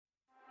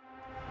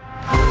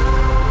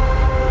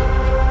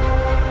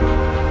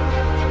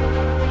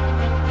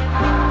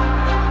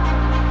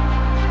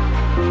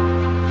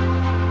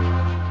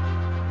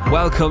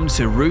Welcome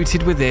to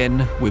Rooted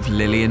Within with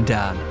Lily and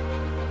Dan,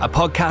 a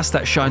podcast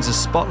that shines a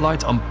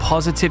spotlight on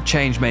positive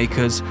change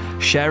makers,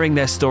 sharing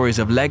their stories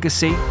of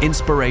legacy,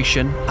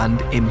 inspiration,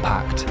 and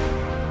impact.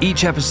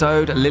 Each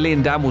episode, Lily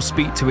and Dan will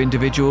speak to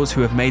individuals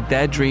who have made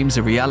their dreams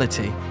a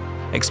reality,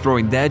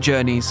 exploring their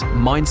journeys,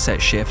 mindset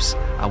shifts,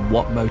 and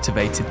what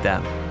motivated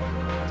them.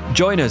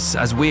 Join us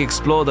as we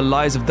explore the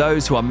lives of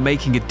those who are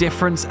making a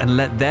difference and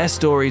let their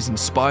stories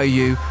inspire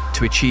you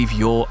to achieve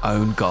your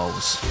own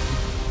goals.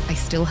 I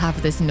still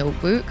have this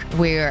notebook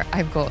where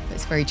I've got,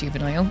 it's very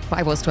juvenile, but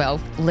I was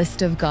 12,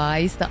 list of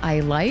guys that I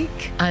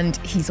like, and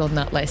he's on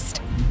that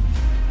list.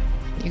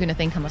 You're going to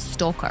think I'm a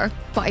stalker,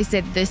 but I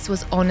said this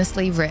was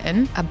honestly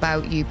written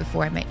about you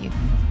before I met you.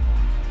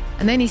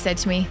 And then he said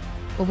to me,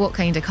 well, what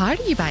kind of car are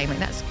you buying? Like,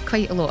 that's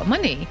quite a lot of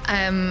money.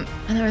 And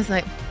I was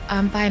like,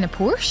 I'm buying a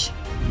Porsche.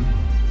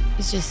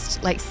 It's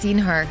just like seeing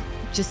her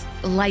just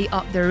light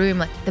up the room.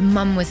 Like, the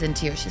mum was in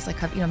tears. She's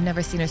like, I've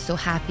never seen her so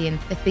happy, and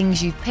the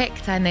things you've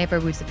picked, I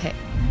never would have picked.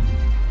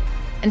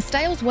 And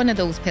style's one of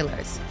those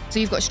pillars. So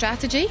you've got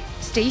strategy,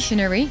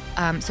 stationery,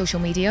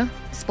 social media,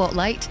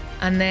 spotlight,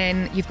 and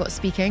then you've got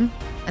speaking,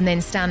 and then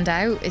stand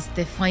out is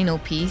the final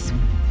piece.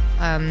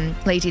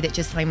 Lady that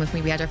just signed with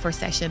me, we had our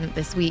first session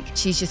this week.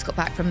 She's just got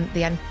back from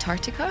the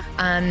Antarctica,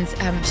 and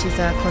she's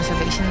a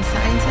conservation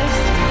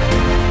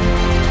scientist.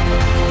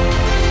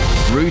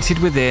 Rooted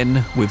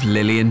Within with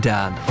Lily and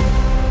Dan.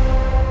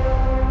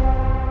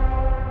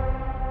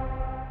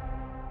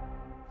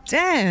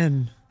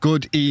 Dan.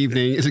 Good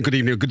evening. Is it good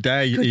evening or good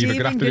day? Good evening,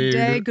 good afternoon. good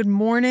day, good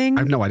morning.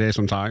 I have no idea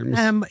sometimes.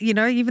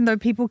 Even though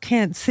people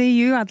can't see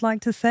you, I'd like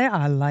to say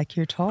I like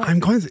your talk.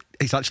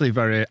 It's actually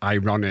very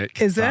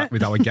ironic. Is it?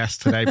 With our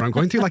guest today, but I'm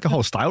going through like a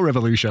whole style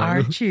revolution.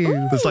 Aren't you?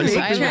 There's like I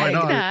something going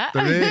like on. that.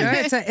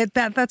 There is.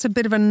 That's a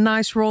bit of a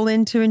nice roll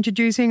into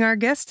introducing our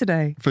guest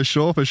today. For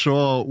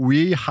sure.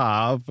 We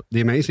have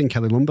the amazing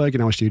Kelly Lundberg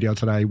in our studio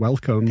today.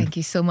 Welcome. Thank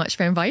you so much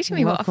for inviting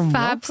me. Welcome, what a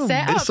fab welcome.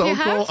 setup It's so you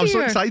cool. have I'm so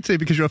here. excited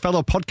because you're a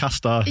fellow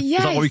podcaster. Yes.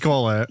 Is that what we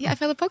call it? Yeah, a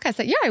fellow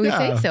podcaster. Yeah, I would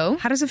say so.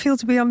 How does it feel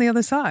to be on the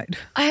other side?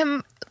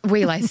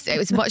 It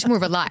was much more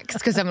relaxed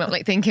because I'm not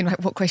like thinking,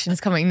 right, what question is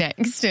coming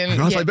next? And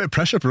It's like a bit of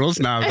pressure for us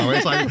now, though.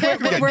 It's like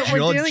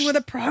We're dealing with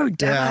a pro,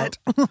 damn it.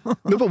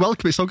 No, but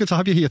welcome. It's so good to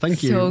have you here.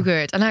 Thank you. So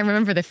good. And I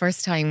remember the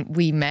first time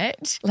we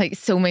met, like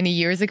so many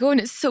years ago,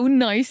 and it's so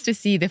nice to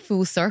see the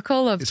full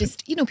circle of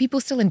people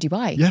still in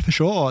Dubai. Yeah, for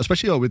sure.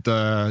 Especially with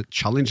the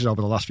challenges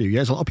over the last few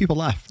years. A lot of people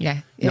left.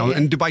 Yeah.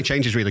 And Dubai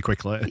changes really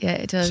quickly. Yeah,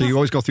 it does. So you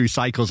always go through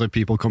cycles of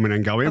people coming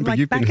and going. But Like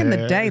you've back been in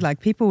here. the day, like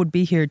people would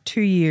be here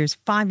 2 years,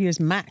 5 years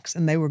max,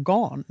 and they were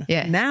gone.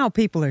 Yeah. Now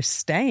people are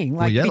staying.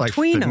 Like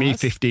between between me,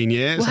 us. 15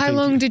 years. Well, how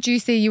long did you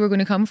say you were going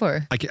to come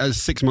for? Like, it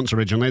was 6 months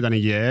originally, then a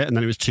year, and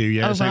then it was 2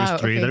 years, then it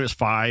was 3, then it was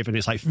 5, and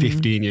it's like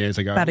 15 years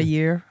ago. About a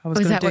year. I was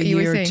Was going that to do what a you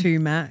were year or saying? 2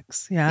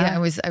 max. Yeah. Yeah, I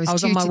was on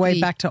due my to way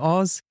be- back to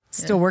Oz.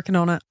 Still working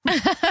on it.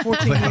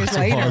 14 years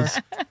later.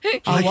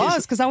 I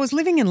was, because I was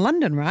living in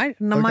London, right?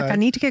 And I'm like, I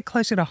need to get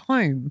closer to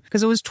home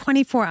because it was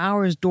 24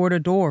 hours door to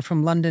door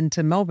from London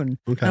to Melbourne.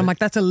 Okay. And I'm like,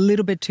 that's a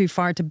little bit too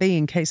far to be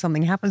in case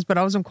something happens, but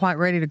I wasn't quite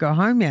ready to go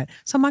home yet.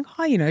 So I'm like,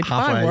 Dubai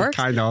Halfway, works.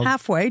 kind of.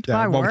 Halfway,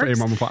 Dubai one works. foot in,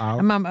 1 foot out.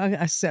 And Mum,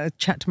 I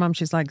chat to Mum,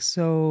 she's like,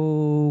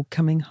 so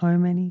coming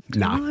home any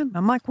time?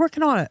 I'm like,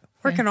 working on it.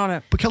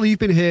 But Kelly, you've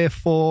been here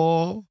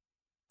for...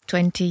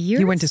 20 years.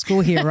 You went to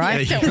school here,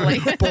 right? Totally.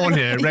 Born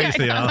here, raised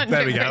here. Yeah,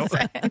 There we go.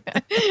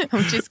 100%.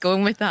 I'm just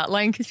going with that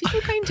line because people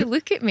kind of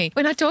look at me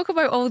when I talk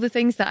about all the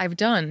things that I've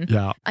done.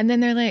 Yeah. And then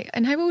they're like,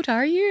 and how old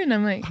are you? And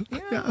I'm like,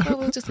 well,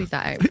 we'll just leave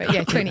that out. But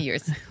yeah, 20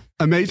 years.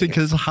 Amazing,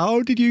 because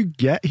how did you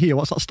get here?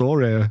 What's that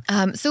story?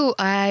 So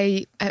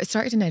I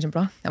started in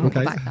Edinburgh. I won't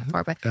go back that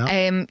far, but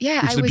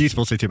It's a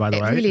beautiful city, by the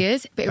way. It really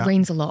is, but it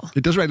rains a lot.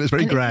 It does rain. It's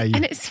very grey.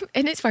 And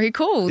it's very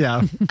cold.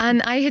 Yeah.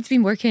 And I had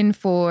been working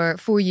for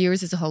 4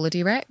 years as a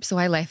holiday rep. So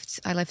I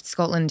left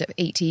Scotland at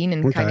 18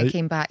 and kind of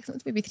came back. So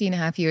it's maybe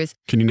 3.5 years.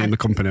 Can you name the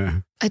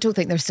company? I don't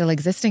think they're still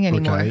existing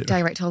anymore. Okay.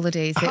 Direct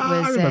Holidays. It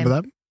was. I remember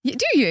them.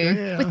 Do you?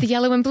 Yeah. With the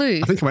yellow and blue?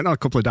 I think I went on a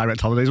couple of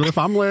direct holidays with the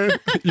family.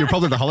 You're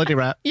probably the holiday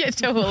rep. Yeah,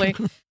 totally.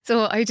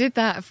 So I did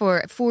that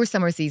for 4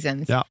 summer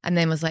seasons. Yeah. And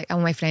then was like, all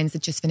my friends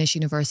had just finished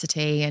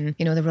university and,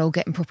 they were all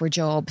getting proper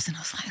jobs. And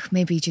I was like,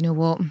 maybe, do you know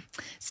what?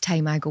 It's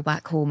time I go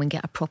back home and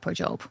get a proper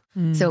job.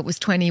 So it was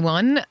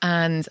 21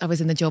 and I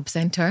was in the job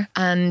centre.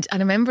 And I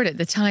remembered at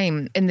the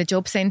time in the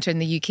job centre in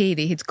the UK,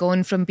 they had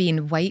gone from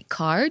being white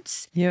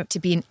cards to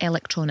being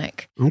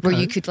electronic, where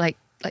you could like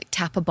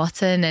tap a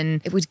button and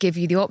it would give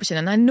you the option.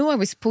 And I know I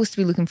was supposed to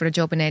be looking for a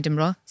job in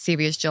Edinburgh,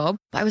 serious job,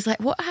 but I was like,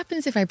 what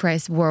happens if I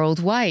press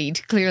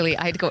worldwide? Clearly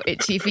I'd got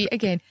itchy feet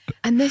again.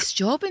 And this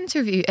job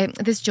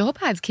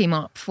ad came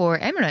up for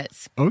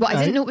Emirates. Okay. Well, I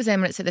didn't know it was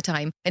Emirates at the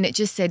time. And it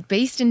just said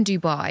based in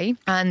Dubai,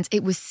 and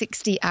it was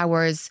 60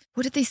 hours.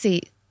 What did they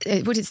say?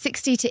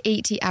 60 to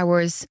 80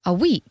 hours a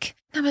week.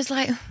 I was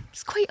like,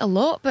 it's quite a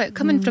lot, but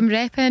coming from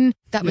repping,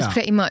 that was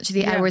pretty much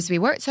the hours we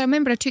worked. So I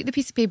remember I took the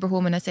piece of paper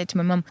home and I said to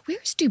my mum,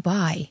 where's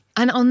Dubai?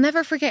 And I'll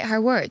never forget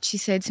her words. She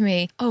said to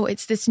me, oh,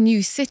 it's this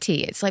new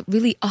city. It's like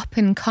really up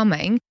and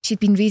coming. She'd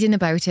been reading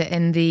about it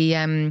in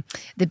the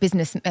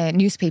business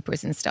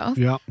newspapers and stuff.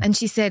 Yeah. And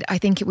she said, I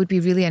think it would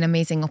be really an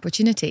amazing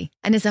opportunity.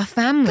 And as a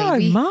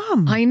family,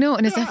 Mum. I know.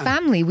 And as a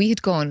family, we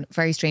had gone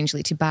very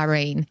strangely to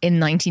Bahrain in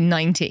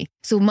 1990.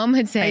 So Mum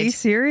had said, are you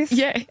serious?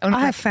 Yeah.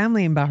 I have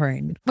family in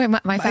Bahrain. Well,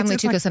 my family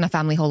took us on a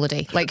family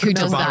holiday. Like, who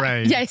does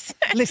Bahrain. that? Yes.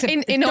 Listen,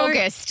 in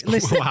August.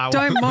 Listen,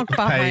 don't mock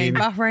Bahrain.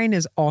 Bahrain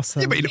is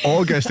awesome. Yeah, but in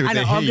August with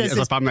the heat as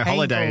a family painful.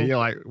 holiday, you're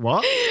like,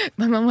 what?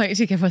 My mum liked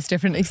to give us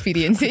different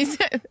experiences.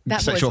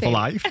 That Sexual for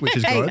life, which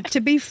is good.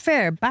 To be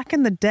fair, back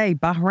in the day,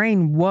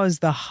 Bahrain was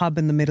the hub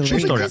in the Middle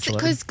East.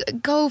 Because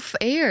Gulf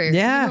Air.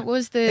 Yeah. It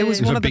was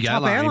one of the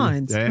top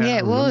airlines. Yeah,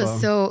 it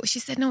was. So she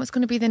said, no, it's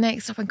going to be the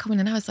next up and coming.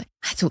 And I was like,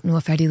 I don't know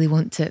if I really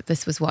want to.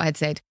 This was what I'd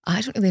said.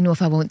 I don't really know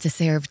if I want to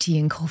serve tea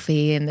and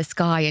coffee in the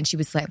sky. And she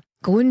was like,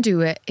 go and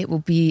do it. It will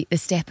be the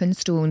stepping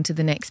stone to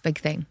the next big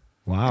thing.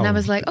 Wow. And I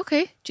was like,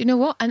 okay, do you know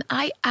what? And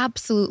I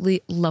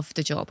absolutely loved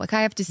the job. Like,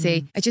 I have to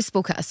say, I just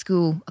spoke at a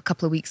school a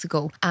couple of weeks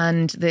ago,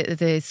 and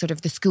the sort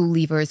of the school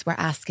leavers were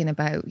asking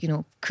about,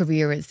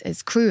 career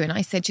as crew. And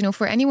I said,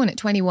 for anyone at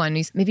 21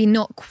 who's maybe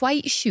not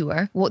quite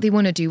sure what they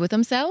want to do with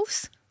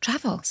themselves,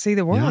 travel. See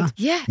the world.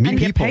 Yeah. And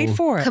get paid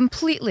for it.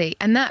 Completely.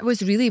 And that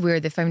was really where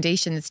the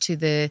foundations to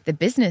the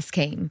business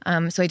came.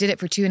 So I did it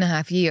for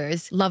 2.5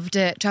 years, loved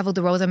it, travelled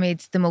the world. I made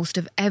the most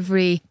of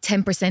every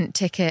 10%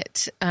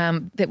 ticket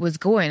that was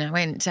going. I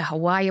went to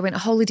Hawaii. I went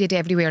holidayed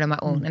everywhere on my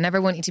own. I never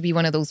wanted to be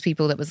one of those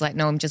people that was like,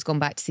 no, I'm just going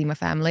back to see my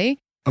family.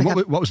 And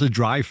what was the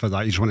drive for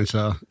that? You just wanted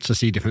to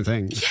see different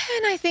things? Yeah,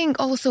 and I think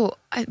also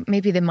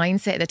maybe the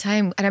mindset at the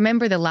time. I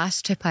remember the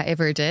last trip I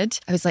ever did,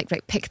 I was like,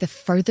 right, pick the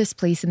furthest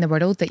place in the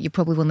world that you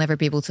probably will never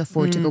be able to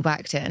afford to go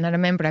back to. And I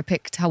remember I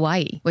picked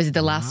Hawaii, was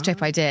the last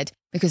trip I did,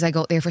 because I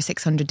got there for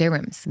 600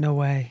 dirhams. No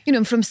way.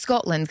 From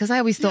Scotland, because I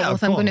always thought, well,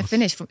 if I'm going to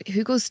finish,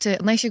 who goes to,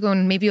 unless you're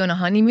going maybe on a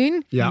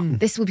honeymoon,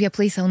 this will be a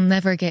place I'll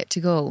never get to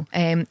go.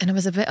 And I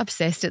was a bit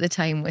obsessed at the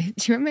time with,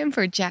 do you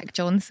remember Jack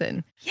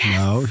Johnson? Yes.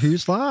 No,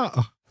 who's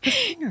that?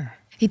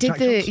 He did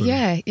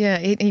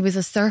he was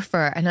a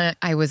surfer, and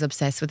I was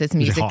obsessed with his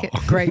music.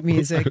 Great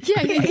music.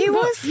 He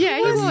was. Yeah,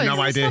 he was. No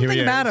idea who he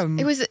is. About him.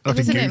 It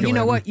wasn't him. You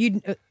know what?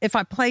 If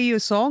I play you a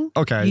song,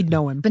 you'd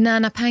know him.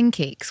 Banana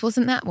Pancakes,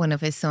 wasn't that one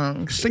of his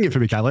songs? Sing it for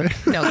me, Kelly.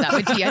 No, that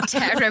would be a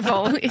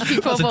terrible. That's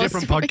a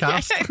different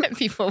podcast.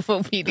 People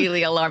will be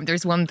really alarmed.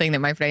 There's one thing that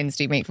my friends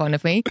do make fun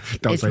of me.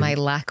 It's my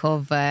lack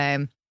of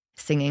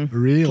singing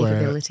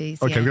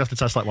capabilities. Okay, we're going to have to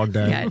test that one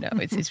day. Yeah, no,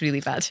 it's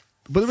really bad.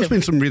 But there's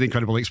been some really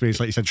incredible experience,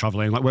 like you said,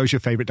 travelling. Like, where was your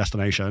favourite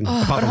destination?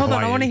 Hold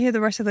on, I want to hear the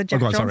rest of the Jack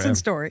Johnson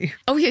story.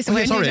 Oh, yes.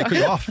 Sorry, I cut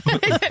you off.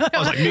 I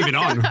was like, moving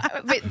on.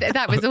 But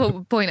that was the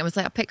whole point. I was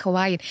like, I picked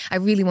Hawaii. I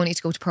really wanted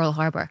to go to Pearl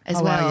Harbor as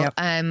well. Yep.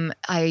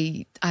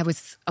 I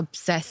was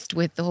obsessed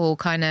with the whole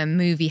kind of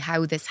movie,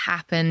 how this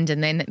happened,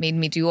 and then it made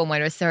me do all my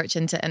research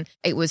into it. And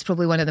it was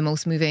probably one of the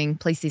most moving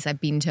places I've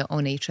been to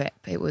on a trip.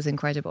 It was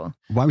incredible.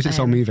 Why was it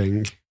so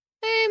moving?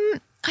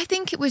 I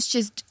think it was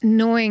just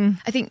knowing,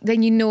 I think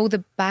then you know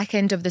the back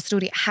end of the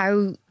story,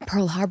 how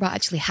Pearl Harbor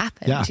actually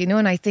happened,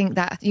 and I think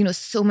that,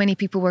 so many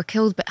people were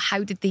killed, but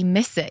how did they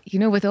miss it,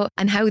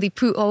 and how they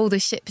put all the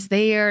ships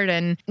there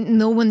and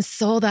no one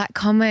saw that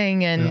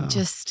coming and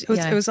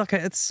it was like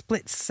a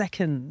split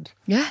second.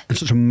 Yeah.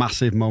 It's such a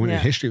massive moment in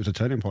history. It was a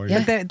turning point.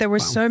 Yeah. There were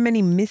so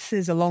many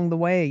misses along the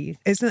way.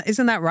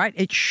 Isn't that right?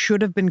 It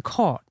should have been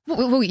caught.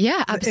 Well,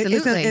 yeah,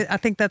 absolutely. I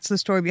think that's the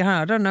story behind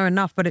it. I don't know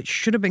enough, but it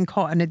should have been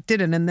caught and it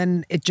didn't. And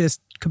then it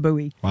just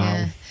kabooey. Wow.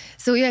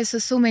 Yeah.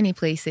 So many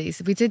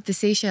places. We did the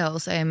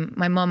Seychelles.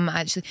 My mum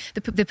actually,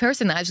 the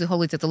person that I actually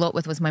holidayed a lot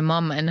with was my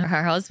mum and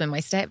her husband, my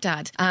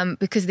stepdad,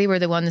 because they were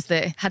the ones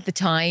that had the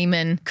time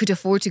and could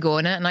afford to go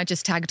on it. And I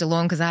just tagged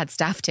along because I had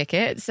staff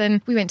tickets.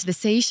 And we went to the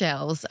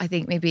Seychelles, I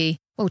think maybe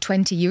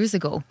 20 years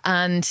ago.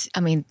 And I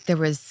mean, there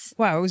was...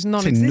 Wow, it was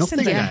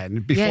non-existent then.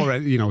 Before,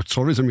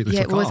 tourism really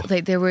took off.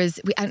 Like there was...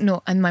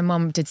 and my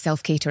mum did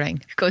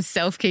self-catering. Goes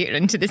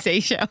self-catering to the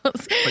Seychelles.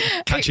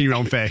 Like catching your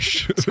own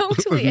fish.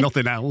 Totally. With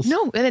nothing else.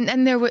 No,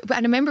 and there were... I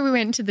remember we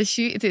went to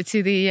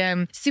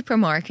the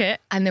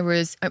supermarket and there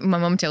was... My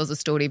mum tells the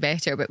story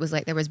better, but it was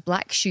like there was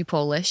black shoe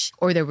polish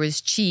or there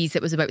was cheese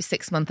that was about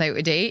 6 months out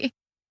of date.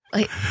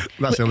 Like,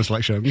 that's the only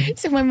selection.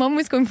 So my mum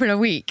was going for a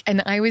week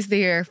and I was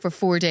there for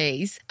 4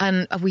 days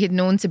and we had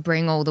known to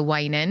bring all the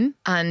wine in,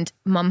 and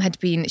mum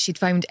she'd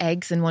found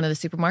eggs in one of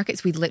the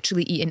supermarkets. We'd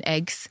literally eaten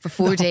eggs for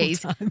 4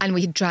 days and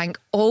we had drank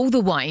all the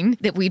wine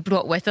that we'd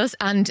brought with us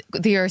and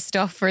their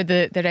stuff for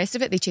the rest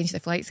of it. They changed their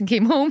flights and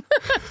came home.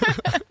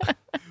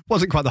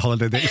 wasn't quite the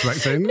holiday they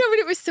expected. No, but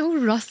it was so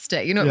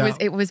rustic. You know,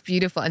 it was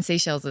beautiful. And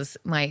Seychelles is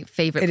my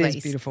favourite place. It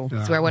is beautiful.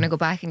 It's where I want to go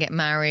back and get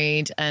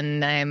married.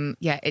 And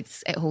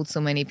it holds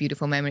so many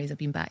beautiful memories. I've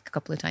been back a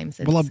couple of times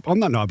since. Well, on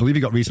that note, I believe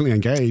you got recently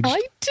engaged.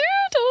 I did.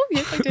 Oh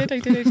Yes, I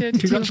did.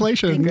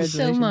 Congratulations. Thank you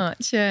so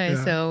much.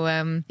 Yeah.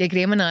 So,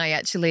 Graham and I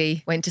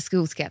actually went to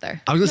school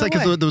together. I was going to say,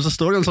 because there was a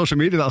story on social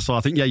media that I saw.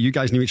 I think, you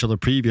guys knew each other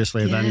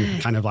previously and then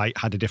kind of like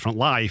had a different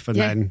life and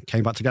then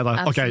came back together.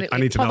 Absolutely. Okay, I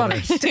need to know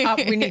this.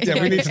 We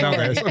need to know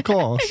this, of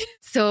course.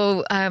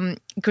 So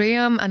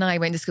Graham and I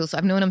went to school. So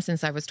I've known him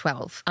since I was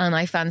 12 and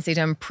I fancied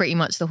him pretty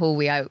much the whole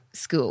way out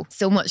school.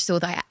 So much so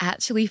that I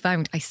actually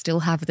found I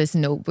still have this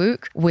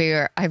notebook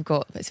where I've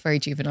got, it's very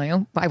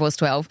juvenile, but I was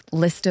 12,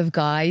 list of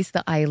guys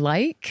that I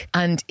like.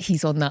 And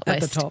he's on that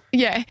list. At the top.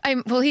 Yeah.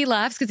 Well, he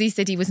laughs because he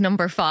said he was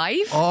number 5.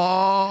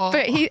 Oh.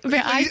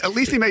 At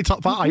least he made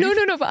top 5. No.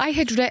 But I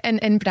had written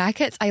in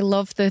brackets, I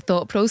love the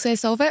thought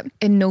process of it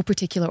in no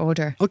particular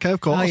order. Okay,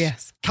 of course. Oh,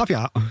 yes.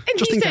 Caveat. And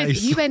just he in says,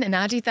 case. you went and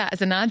added that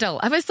as an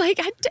adult. I was like,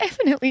 I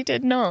definitely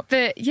did not.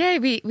 But yeah,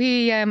 we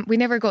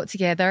never got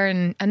together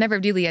and I never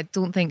really, I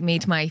don't think,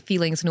 made my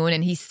feelings known.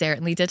 And he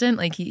certainly didn't.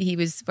 Like he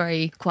was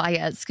very quiet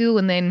at school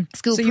and then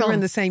school prom. So you were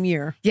in the same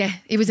year? Yeah,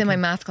 he was in my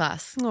math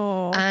class.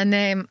 Oh.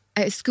 And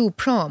at school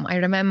prom, I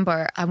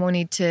remember I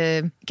wanted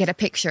to get a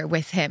picture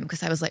with him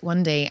because I was like,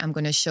 one day I'm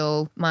going to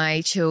show my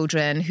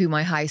children who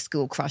my high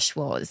school crush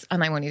was.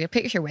 And I wanted a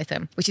picture with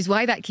him, which is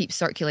why that keeps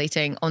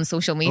circulating on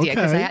social media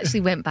because I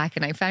actually went back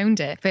and I found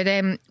it. But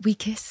we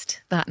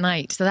kissed that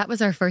night. So that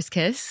was our first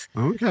kiss.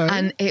 Okay.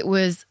 And it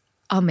was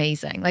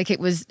amazing. Like it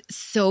was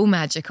so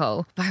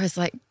magical. But I was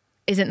like,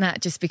 isn't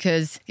that just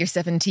because you're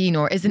 17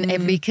 or isn't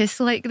every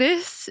kiss like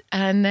this?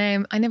 And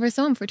I never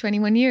saw him for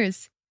 21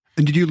 years.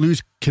 And did you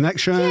lose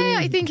connection? Yeah,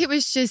 I think it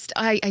was just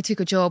I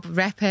took a job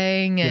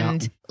repping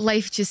and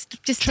life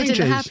just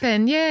didn't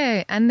happen.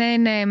 Yeah. And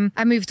then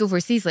I moved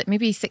overseas like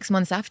maybe 6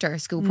 months after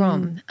school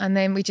prom. And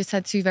then we just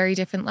had 2 very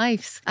different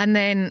lives. And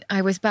then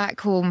I was back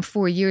home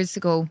 4 years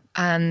ago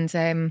and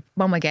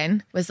mum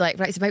again was like,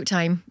 right, it's about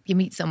time you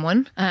meet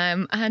someone.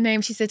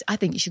 And she said, I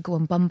think you should go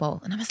on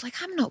Bumble. And I was like,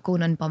 I'm not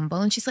going on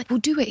Bumble. And she's like, well,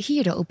 do it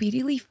here. It'll be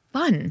really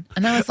fun.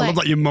 And I was like, I love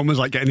that your mum was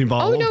like getting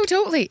involved. Oh no,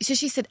 totally. So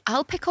she said,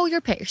 I'll pick all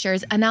your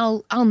pictures and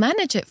I'll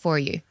manage it for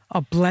you.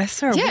 Oh,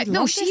 bless her. Yeah,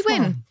 no, she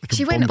went. Like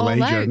she went all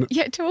agent. out.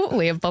 Yeah,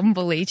 totally, a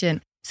Bumble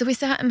agent. So we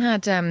sat and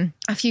had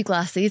a few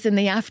glasses in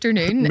the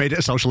afternoon. Made it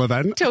a social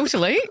event.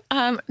 Totally.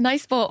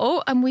 Nice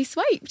bottle, and we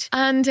swiped.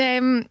 And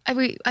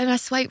I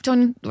swiped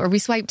on, or we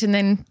swiped and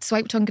then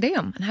swiped on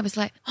Graham. And I was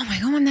like, oh my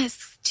God,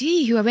 that's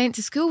G, who I went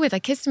to school with. I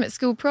kissed him at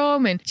school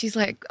prom. And she's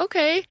like,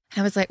 okay.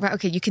 And I was like, right,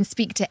 okay, you can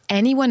speak to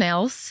anyone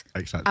else.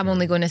 Exactly. I'm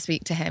only going to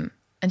speak to him.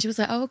 And she was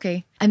like, oh,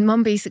 okay. And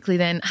mum basically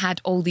then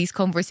had all these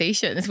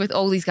conversations with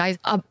all these guys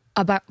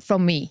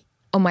from me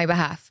on my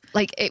behalf.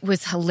 Like, it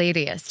was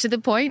hilarious to the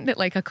point that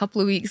like a couple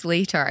of weeks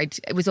later,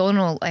 it was on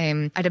all,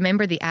 I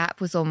remember the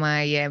app was on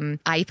my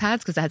iPads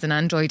because I had an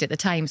Android at the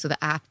time. So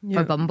the app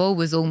for Bumble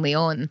was only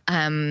on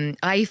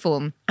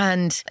iPhone.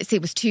 And I say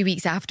it was 2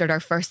 weeks after our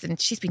first, and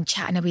she's been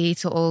chatting away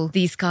to all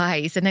these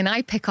guys. And then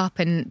I pick up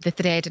in the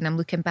thread and I'm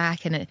looking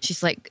back and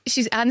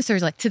she's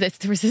answers like to this,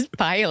 there was this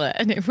pilot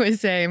and it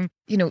was,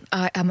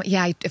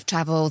 I've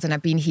travelled and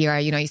I've been here, I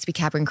used to be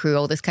cabin crew,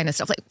 all this kind of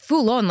stuff, like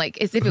full on,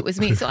 like as if it was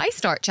me. So I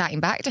start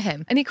chatting back to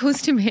him and he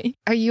goes to me,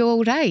 are you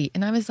all right?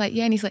 And I was like,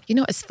 yeah. And he's like, you're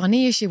not as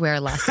funny as you were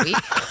last week.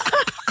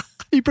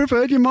 He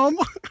preferred your mum?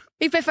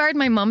 He preferred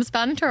my mum's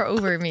banter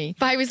over me.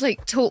 But I was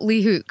like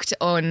totally hooked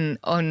on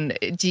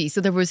G. So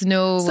there was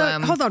no...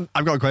 So hold on.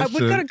 I've got a question.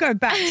 We've got to go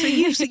back. So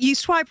you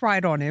swipe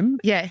right on him.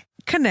 Yeah.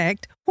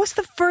 Connect. What's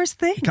the first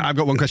thing? I've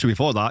got one question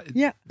before that.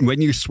 Yeah.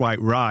 When you swipe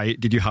right,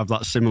 did you have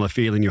that similar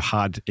feeling you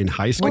had in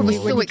high school? I was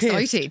so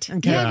excited.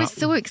 Okay. Yeah, I was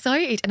so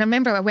excited. And I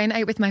remember I went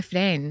out with my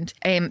friend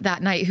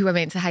that night who I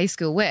went to high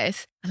school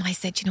with. And I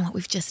said, you know what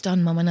we've just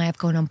done? Mum and I have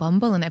gone on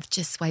Bumble and I've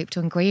just swiped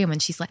on Graham. And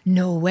she's like,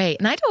 no way.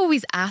 And I'd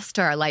always asked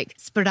her like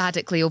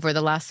sporadically over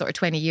the last sort of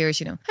 20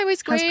 years, how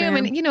is Graham?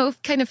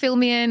 And, kind of fill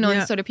me in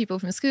on sort of people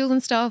from school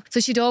and stuff.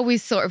 So she'd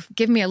always sort of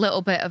give me a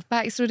little bit of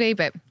backstory.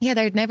 But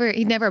yeah, he'd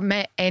never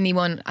met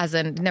anyone, as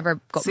in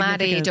never got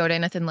married or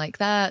anything like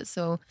that.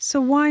 So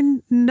why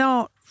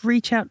not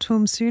reach out to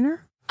him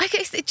sooner? I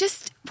guess it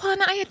just,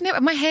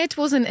 my head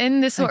wasn't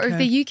in the sort of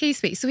the UK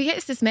space. So he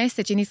gets this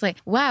message and he's like,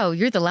 wow,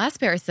 you're the last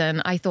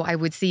person I thought I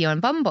would see on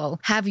Bumble.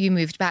 Have you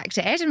moved back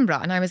to Edinburgh?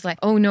 And I was like,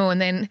 oh no.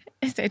 And then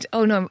I said,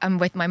 oh no, I'm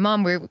with my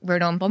mum.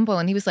 We're on Bumble.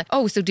 And he was like,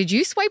 oh, so did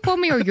you swipe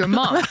on me or your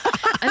mum?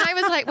 And I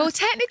was like, well,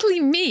 technically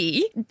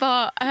me,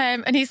 but,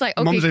 and he's like,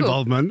 okay, Mum's cool.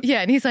 involvement.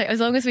 Yeah. And he's like, as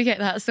long as we get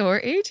that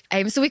sorted.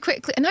 So we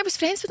quickly, and I was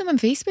friends with him on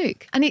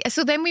Facebook. And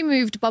so then we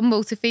moved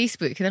Bumble to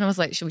Facebook. And then I was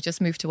like, should we just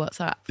move to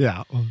WhatsApp?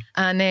 Yeah.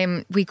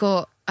 And we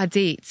got a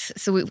date.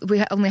 So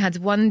we only had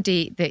one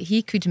date that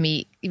he could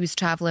meet. He was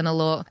travelling a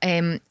lot.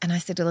 And I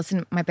said, well,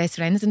 listen, my best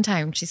friend's in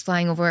town. She's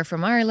flying over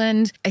from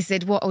Ireland. I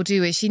said, what I'll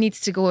do is she needs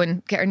to go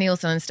and get her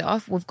nails done and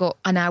stuff. We've got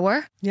an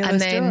hour. Yeah, and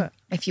let's then do it.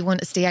 if you want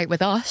to stay out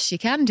with us, you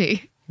can do.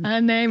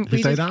 And then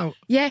we stayed out.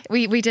 Yeah,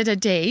 we did a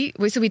date.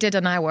 So we did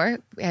an hour.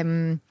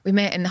 We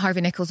met in the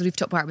Harvey Nichols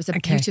rooftop bar. It was a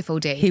beautiful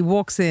day. He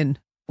walks in.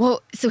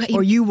 Well, so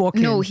or you walk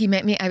in. No, he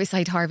met me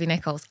outside Harvey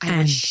Nichols. I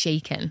was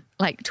shaking.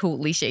 like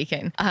totally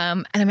shaken.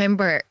 And I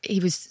remember he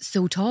was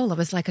so tall. I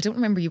was like, I don't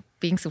remember you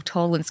being so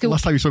tall in school.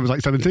 Last time you saw him was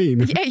like 17.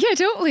 Yeah,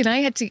 totally.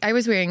 And I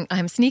was wearing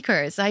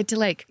sneakers. I had to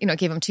like,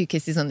 give him 2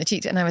 kisses on the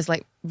cheek, and I was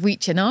like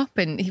reaching up,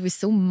 and he was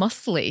so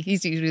muscly.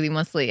 He's really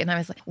muscly. And I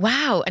was like,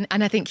 wow.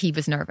 And I think he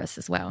was nervous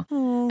as well.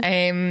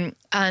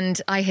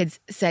 And I had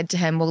said to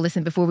him, well,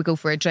 listen, before we go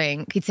for a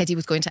drink, he'd said he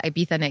was going to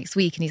Ibiza next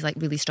week, and he's like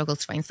really struggles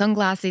to find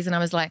sunglasses. And I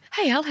was like,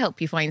 hey, I'll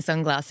help you find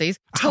sunglasses.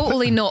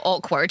 Totally not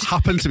awkward.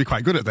 Happen to be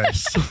quite good at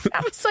this.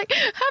 I was like,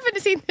 I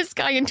haven't seen this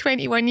guy in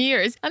 21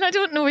 years and I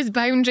don't know his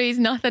boundaries,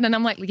 nothing. And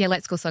I'm like, yeah,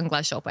 let's go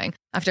sunglass shopping.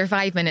 After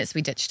 5 minutes,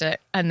 we ditched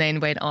it and then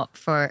went up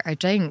for a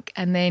drink.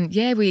 And then,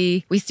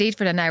 we stayed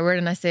for an hour,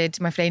 and I said,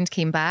 my friend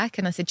came back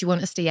and I said, do you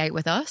want to stay out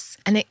with us?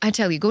 And I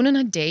tell you, going on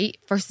a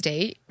first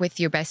date with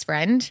your best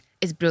friend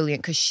is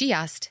brilliant, because she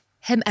asked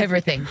him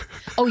everything.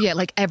 Oh yeah,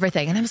 like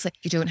everything. And I was like,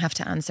 you don't have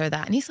to answer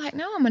that. And he's like,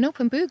 no, I'm an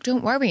open book,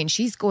 don't worry. And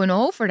she's going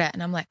all for it.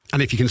 And I'm like,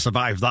 and if you can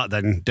survive that,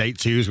 then date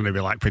 2 is going to be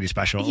like pretty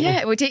special.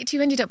 Yeah, well, date 2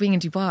 ended up being in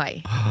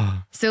Dubai.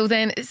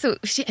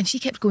 She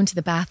kept going to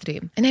the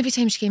bathroom, and every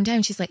time she came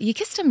down, she's like, you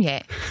kissed him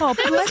yet? Oh,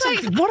 bless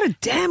her. What a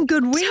damn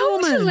good woman.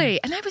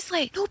 Totally. And I was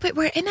like, no, but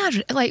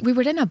we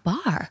were in a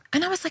bar,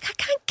 and I was like, I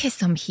can't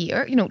kiss him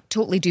here.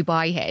 Totally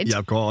Dubai head. Yeah,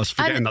 of course.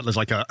 Forgetting that there's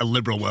like a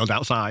liberal world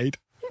outside.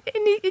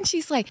 And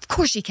she's like, of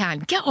course you can,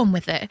 get on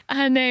with it.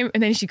 And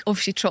then she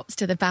obviously trots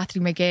to the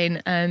bathroom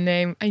again, and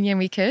then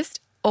we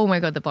kissed. Oh my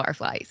God, the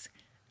butterflies.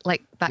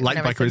 Like back when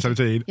I was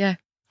 17. Yeah.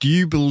 Do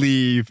you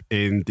believe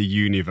in the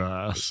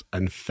universe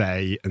and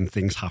fate and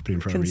things happening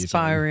for a reason?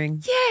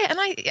 Conspiring.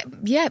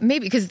 Yeah,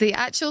 maybe because the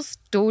actual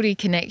story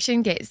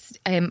connection gets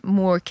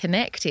more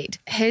connected.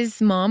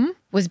 His mum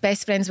was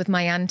best friends with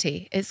my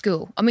auntie at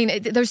school. I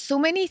mean, there's so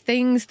many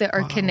things that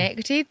are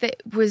connected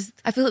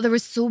I feel like there were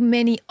so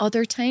many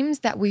other times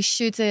that we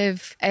should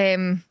have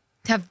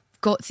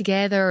got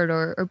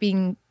together or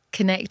being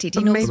connected.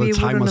 Maybe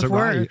it wouldn't have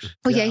worked.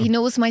 Oh yeah, he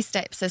knows my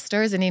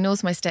stepsisters, and he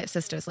knows my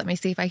stepsisters. Let me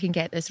see if I can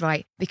get this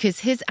right. Because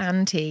his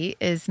auntie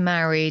is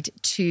married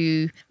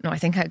to... No, I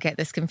think I'll get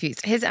this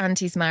confused. His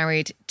auntie's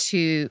married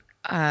to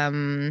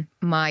my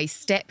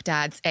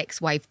stepdad's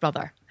ex-wife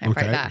brother. How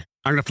about that?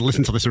 I'm going to have to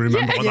listen to this and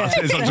remember what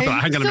that is. I'm just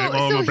like, hang on a minute,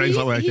 my brain's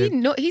not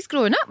working. He's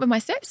growing up with my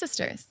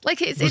stepsisters.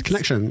 Like it's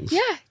connections.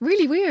 Yeah,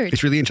 really weird.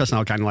 It's really interesting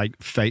how kind of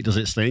like fate does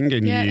its thing,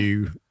 and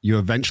you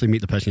eventually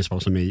meet the person you're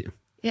supposed to meet.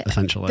 Yeah.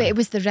 Essentially. But it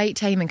was the right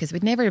timing, because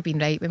we'd never have been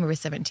right when we were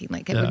 17.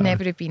 Like it would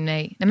never have been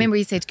right. I remember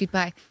he said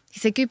goodbye. He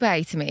said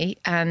goodbye to me,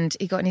 and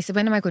he said,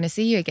 when am I going to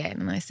see you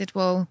again? And I said,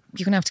 well,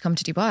 you're going to have to come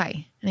to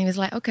Dubai. And he was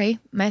like, okay,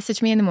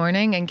 message me in the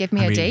morning and give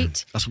me a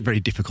date. That's a very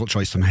difficult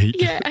choice to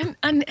make. Yeah,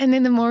 and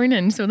in the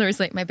morning, so there was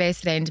like my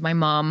best friend, my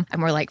mom,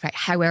 and we're like, right,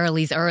 how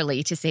early's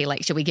early to say,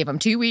 like, should we give him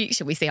 2 weeks?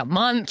 Should we say a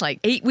month?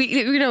 Like 8 weeks?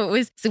 It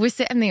was. So we're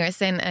sitting there, I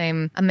sent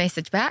a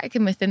message back,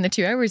 and within the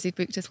 2 hours, he'd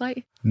booked his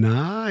flight.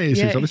 Nice.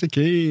 He's obviously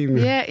keen.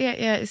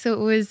 Yeah. So it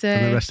was...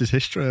 and the rest is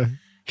history.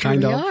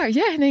 Kind of.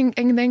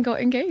 And then got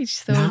engaged.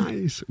 So.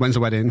 Nice. When's the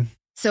wedding?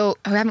 So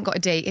I haven't got a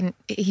date, and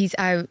he's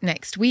out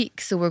next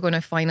week, so we're going to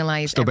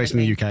finalise Still based in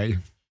the UK?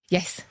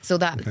 Yes. So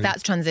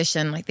that's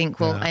transition, I think,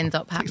 will end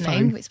up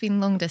happening. It's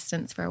been long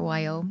distance for a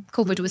while.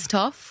 COVID was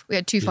tough. We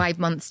had 2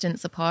 5-month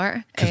stints apart.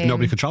 Because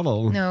nobody could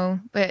travel.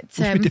 No, but... It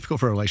must be difficult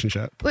for a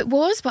relationship. It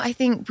was, but I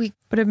think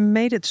But it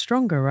made it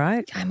stronger,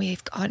 right? And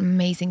we've got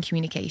amazing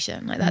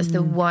communication. Like that's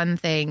the one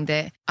thing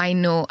that I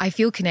know. I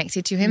feel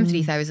connected to him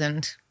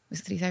 3,000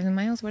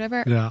 miles,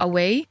 whatever,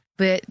 away.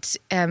 But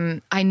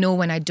I know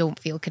when I don't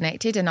feel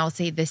connected, and I'll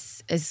say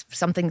this is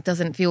something that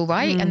doesn't feel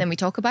right, and then we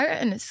talk about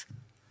it, and it's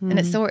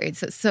sorted.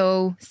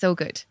 So it's so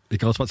good. It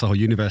goes back to the whole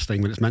universe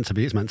thing. When it's meant to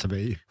be, it's meant to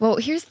be. Well,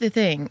 here's the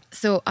thing.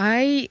 So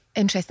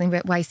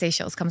interestingly, why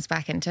Seychelles comes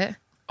back into it.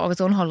 I was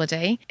on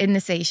holiday in the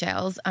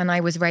Seychelles, and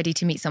I was ready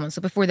to meet someone.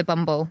 So before the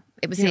Bumble,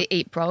 it was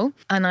April,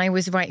 and I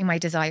was writing my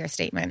desire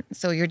statement.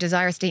 So your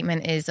desire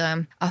statement is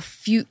a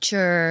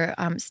future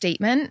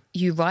statement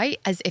you write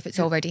as if it's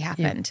already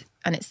happened,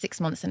 and it's 6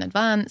 months in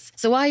advance.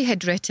 So I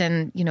had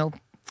written,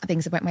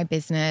 things about my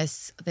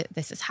business, that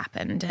this has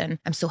happened, and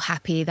I'm so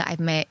happy that I've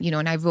met,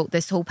 and I wrote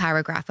this whole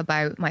paragraph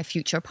about my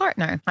future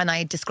partner, and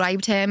I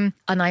described him,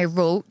 and I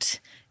wrote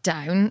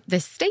down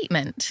this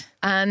statement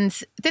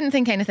and didn't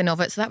think anything of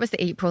it. So that was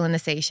the April in the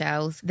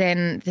Seychelles.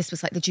 Then this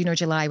was like the June or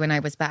July when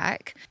I was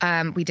back.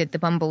 We did the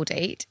Bumble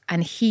date,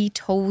 and he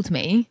told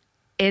me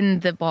in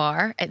the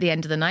bar at the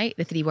end of the night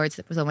the 3 words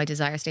that was on my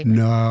desire statement.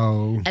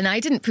 No. And I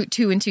didn't put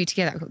 2 and 2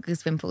 together. I've got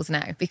goosebumps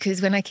now,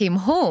 because when I came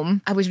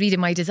home, I was reading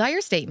my desire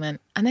statement,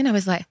 and then I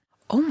was like,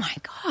 oh my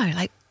God,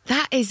 like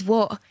that is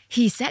what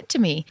he said to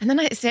me. And then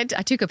I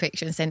took a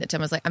picture and sent it to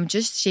him. I was like, I'm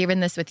just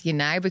sharing this with you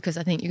now because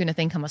I think you're going to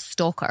think I'm a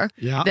stalker,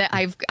 that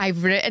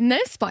I've written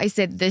this. But I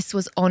said, this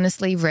was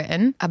honestly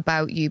written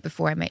about you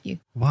before I met you.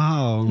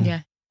 Wow.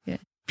 Yeah.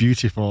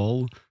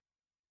 Beautiful.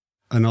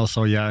 And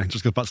also,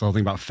 just goes back to the whole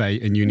thing about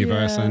fate and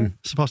universe and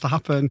it's supposed to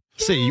happen.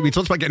 Yeah. See, we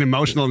talked about getting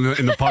emotional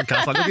in the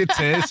podcast. Like, there'll be a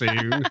tear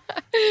soon.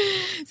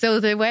 So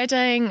the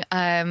wedding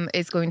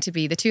is going to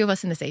be the 2 of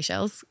us in the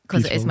Seychelles,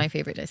 because it is my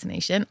favourite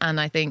destination. And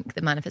I think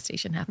the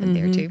manifestation happened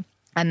there too.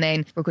 And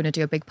then we're going to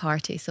do a big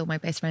party. So my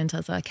best friend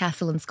has a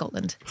castle in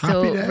Scotland.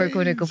 So we're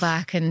going to go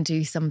back and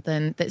do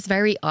something that's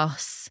very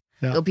us.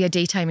 Yeah. It'll be a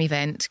daytime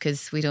event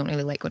because we don't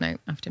really like going out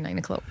after 9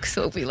 o'clock.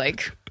 So it'll be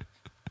like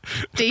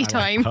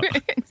daytime.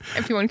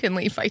 Everyone can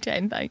leave by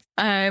 10, thanks.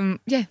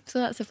 So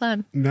that's the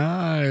plan.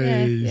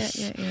 Nice.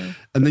 Yeah.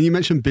 And then you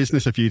mentioned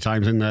business a few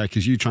times in there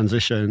because you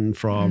transitioned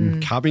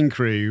from cabin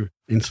crew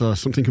into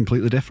something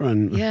completely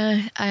different.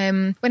 Yeah.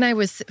 When I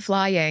was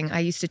flying, I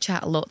used to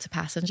chat a lot to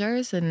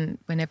passengers, and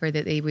whenever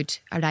that they would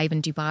arrive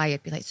in Dubai,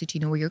 I'd be like, so do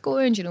you know where you're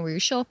going? Do you know where you're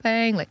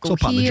shopping? Like, go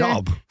it's all part here.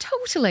 of the job.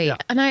 Totally. Yeah.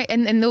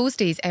 And in those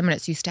days,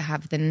 Emirates used to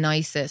have the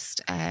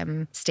nicest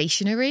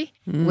stationery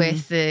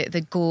with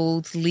the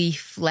gold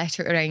leaf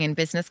lettering in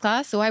business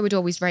class. So I would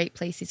always write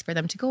places for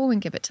them to go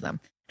and give it to them.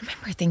 I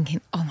remember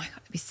thinking, oh my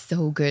God, it'd be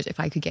so good if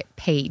I could get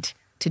paid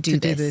to do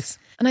this.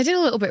 And I did a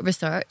little bit of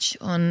research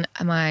on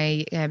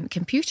my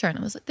computer, and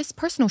I was like, this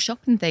personal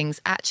shopping thing's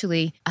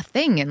actually a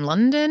thing in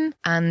London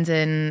and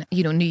in,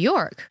 New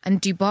York.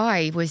 And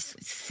Dubai was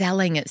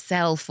selling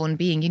itself on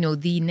being,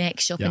 the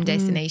next shopping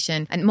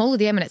destination. And Mall of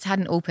the Emirates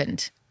hadn't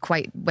opened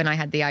quite when I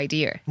had the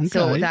idea. Okay.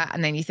 So that,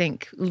 and then you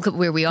think, look at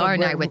where we are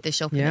now with the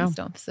shopping and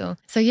stuff. So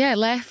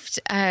left,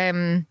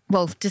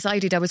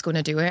 decided I was going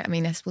to do it. I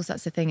mean, I suppose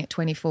that's the thing at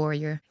 24,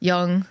 you're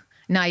young,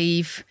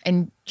 naive,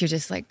 and you're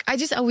just like, I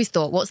just always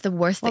thought, what's the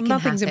worst that can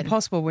happen? Nothing's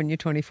impossible when you're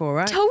 24,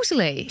 right?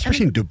 Totally.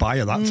 Especially in Dubai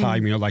at that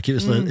time, it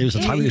was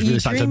a time when it really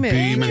started to boom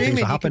and things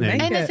were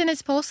happening. Anything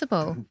is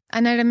possible.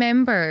 And I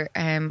remember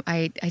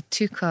I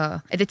took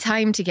at the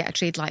time to get a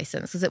trade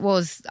license, because it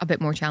was a bit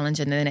more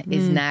challenging than it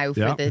is now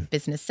for the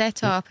business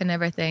setup and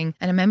everything.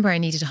 And I remember I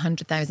needed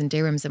 100,000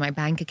 dirhams in my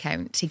bank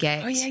account to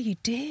get... Oh yeah, you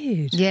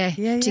did. Yeah,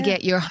 to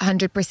get your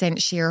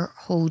 100%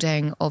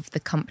 shareholding of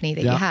the company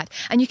that you had.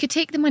 And you could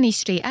take the money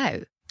straight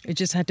out. It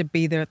just had to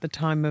be there at the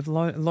time of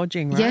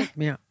lodging, right?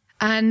 Yeah.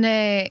 And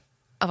I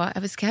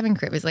was cabin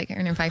crew. It was like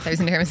earning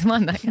 5,000 dirhams a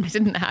month. I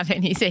didn't have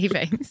any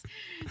savings.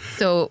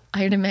 So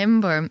I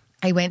remember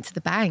I went to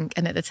the bank,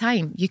 and at the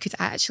time you could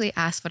actually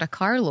ask for a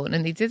car loan,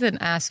 and they didn't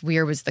ask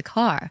where was the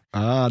car.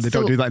 They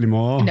don't do that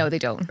anymore. No, they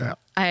don't.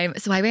 Yeah.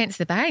 So I went to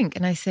the bank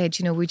and I said,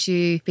 would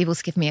you be able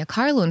to give me a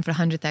car loan for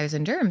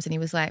 100,000 dirhams? And he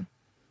was like,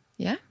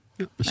 yeah,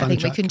 I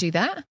think we can do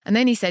that. And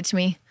then he said to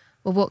me,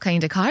 well, what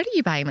kind of car are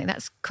you buying? Like,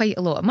 that's quite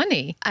a lot of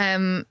money.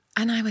 And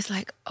I was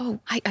like,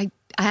 I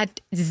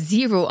had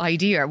zero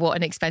idea what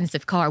an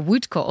expensive car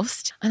would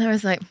cost. And I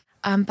was like,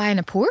 I'm buying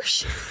a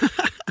Porsche.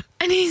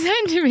 And he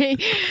said to me,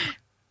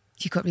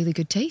 you got really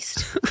good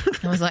taste.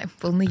 And I was like,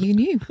 if only you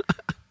knew.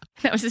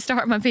 That was the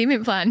start of my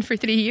payment plan for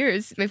 3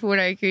 years before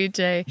I could,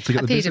 I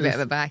paid a bit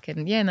of it back.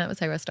 And that was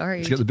how I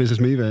started. To get the business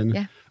moving.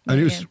 Yeah. And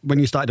it was when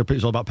you started up, it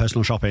was all about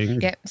personal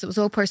shopping. Yeah, so it was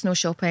all personal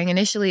shopping.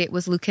 Initially, it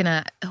was looking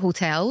at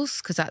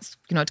hotels, because that's,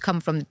 I'd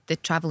come from the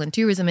travel and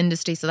tourism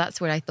industry. So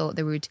that's where I thought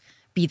there would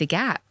be the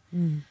gap.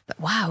 But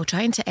wow,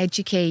 trying to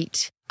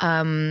educate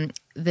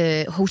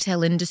the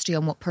hotel industry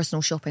on what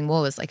personal shopping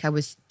was, like, I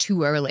was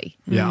too early.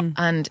 Yeah.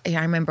 And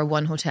I remember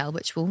one hotel,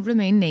 which will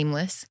remain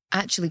nameless,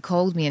 actually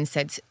called me and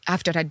said,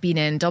 after I'd been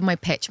in, done my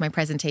pitch, my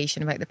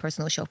presentation about the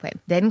personal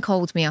shopping, then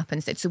called me up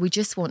and said, so we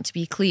just want to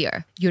be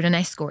clear, you're an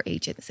escort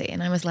agency.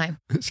 And I was like,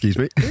 excuse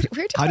me,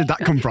 how did that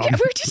come from? Yeah,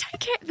 where did I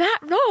get that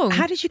wrong?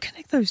 How did you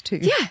connect those two?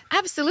 Yeah,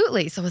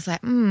 absolutely. So I was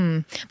like,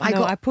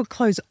 I put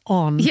clothes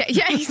on. Yeah,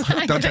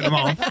 exactly. Don't take them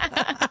off.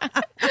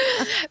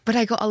 But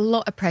I got a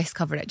lot of press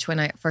coverage when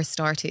I first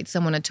started.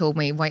 Someone had told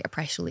me, write a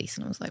press release.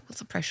 And I was like,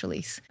 what's a press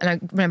release? And I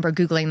remember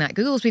Googling that.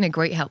 Google's been a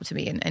great help to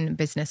me in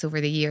business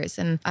over the years.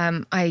 And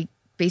I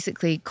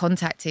basically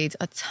contacted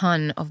a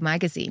ton of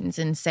magazines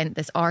and sent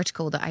this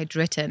article that I'd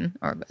written,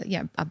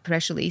 a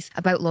press release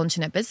about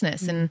launching a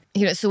business. And,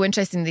 it's so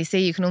interesting. They say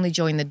you can only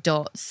join the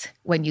dots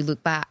when you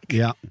look back.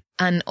 Yeah.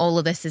 And all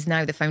of this is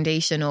now the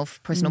foundation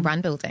of personal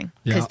brand building,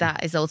 because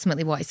that is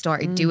ultimately what I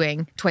started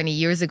doing 20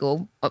 years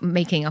ago,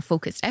 making a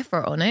focused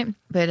effort on it.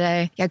 But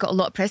I got a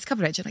lot of press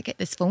coverage, and I get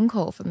this phone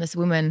call from this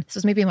woman. This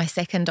was maybe my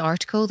second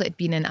article that had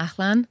been in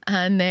Ahlan.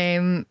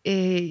 And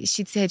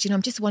she'd said,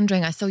 I'm just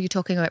wondering, I saw you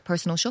talking about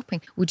personal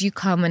shopping. Would you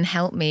come and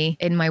help me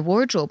in my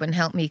wardrobe and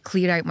help me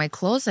clear out my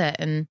closet?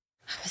 And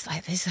I was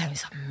like, this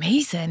sounds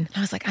amazing. I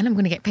was like, and I'm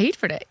going to get paid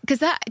for it, because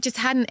that just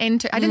hadn't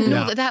entered. I didn't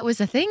know that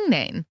was a thing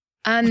then.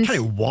 And it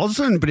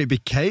wasn't, but it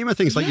became a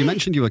thing. It's like you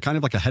mentioned, you were kind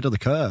of like ahead of the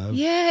curve.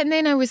 Yeah, and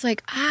then I was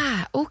like,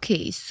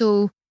 okay,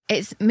 so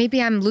it's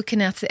maybe I'm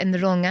looking at it in the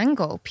wrong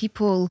angle.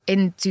 People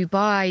in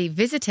Dubai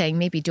visiting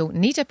maybe don't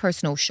need a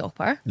personal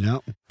shopper,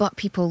 but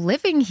people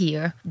living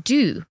here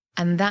do.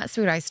 And that's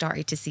where I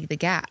started to see the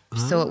gap.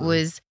 So it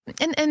was,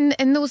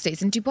 in those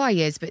days, in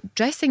Dubai but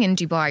dressing in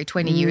Dubai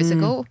 20 years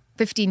ago,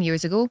 15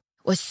 years ago,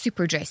 was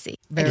super dressy.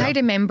 Like, I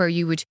remember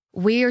you would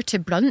wear to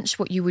brunch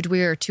what you would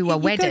wear to a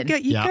wedding.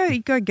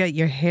 You go get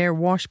your hair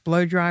washed,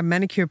 blow dry,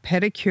 manicure,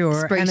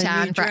 pedicure. Spray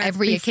tan for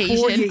every occasion.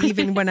 Before you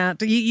even went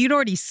out, you'd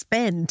already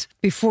spent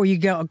before you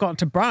got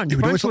to brunch. It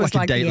would always look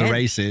like a day at the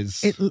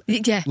races.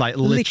 Like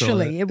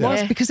literally. It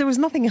was because there was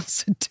nothing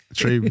else to do.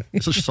 True.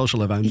 It's such a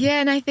social event.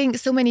 Yeah, and I think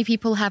so many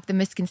people have the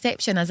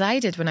misconception, as I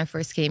did when I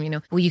first came,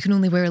 well, you can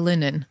only wear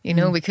linen,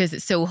 because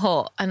it's so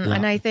hot.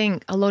 And I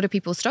think a lot of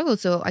people struggle.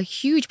 So a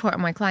huge part of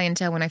my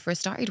clientele when I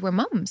first started were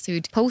mums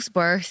who'd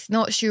post-birth,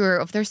 not sure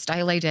of their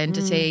style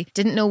identity,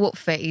 didn't know what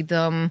fitted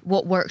them,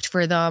 what worked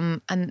for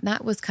them. And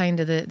that was kind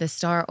of the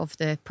start of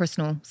the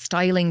personal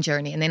styling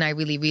journey. And then I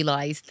really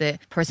realised that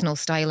personal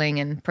styling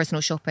and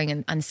personal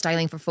shopping and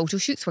styling for photo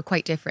shoots were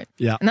quite different.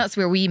 Yeah. And that's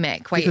where we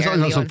met quite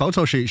early on. Some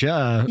photo shoots,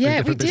 Yeah,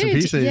 we did.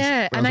 Pieces,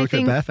 yeah. And I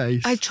think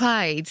Bareface. I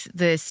tried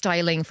the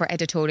styling for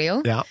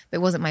editorial, but it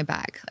wasn't my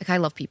bag. Like, I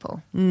love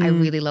people. I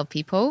really love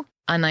people.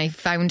 And I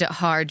found it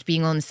hard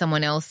being on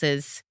someone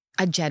else's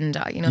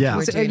agenda,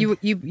 So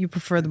you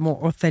prefer the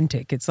more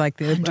authentic. It's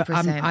like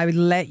I would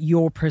let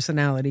your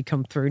personality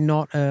come through,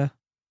 not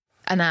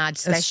an ad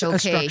special a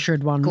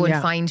structured one. Go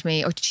and find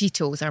me, or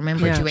Cheetos. I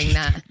remember doing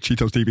that.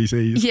 Cheetos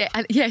TBCs. Yeah,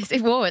 yes,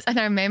 it was. And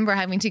I remember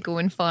having to go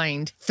and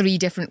find 3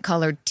 different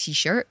coloured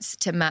T-shirts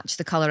to match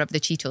the colour of the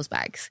Cheetos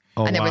bags.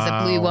 And there was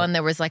a blue one,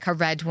 there was like a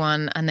red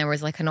one, and there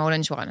was like an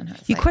orange one. And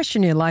you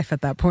question your life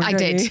at that point. I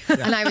did,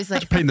 and I was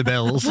like, paying the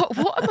bills.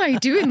 What am I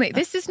doing? Like,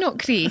 this is not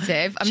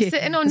creative. I'm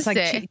sitting on set.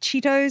 Like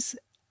Cheetos.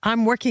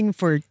 I'm working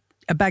for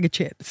a bag of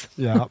chips.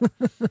 Yeah.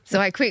 So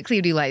I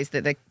quickly realised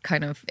that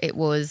it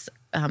was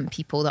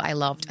people that I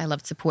loved. I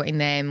loved supporting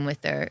them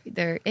with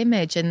their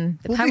image and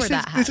the power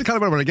that has. This is kind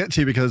of what I want to get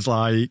to, because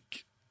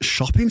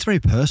shopping's very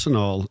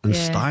personal and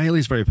style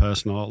is very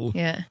personal.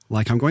 Yeah.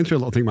 Like, I'm going through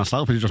a little thing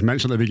myself, as you just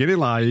mentioned at the beginning,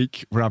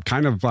 where I'm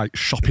kind of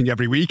shopping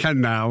every weekend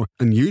now.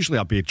 And usually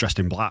I'd be dressed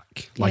in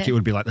black. It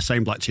would be the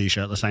same black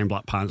t-shirt, the same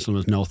black pants, and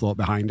there's no thought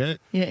behind it.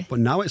 Yeah. But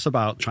now it's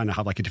about trying to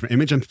have a different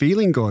image and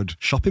feeling good.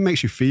 Shopping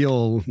makes you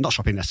feel, not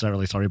shopping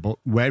necessarily, but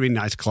wearing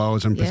nice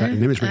clothes and presenting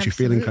an image makes you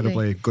feel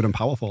incredibly good and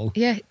powerful.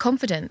 Yeah,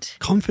 confident.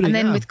 And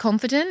then with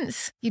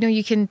confidence,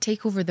 you can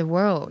take over the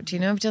world.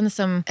 I've done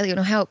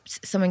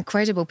helped some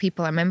incredible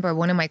people. I remember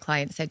one of my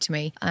clients said to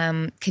me,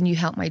 can you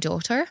help my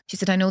daughter? She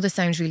said, I know this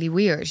sounds really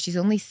weird. She's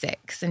only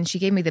 6. And she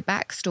gave me the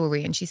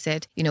backstory. And she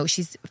said,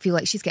 feel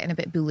like she's getting a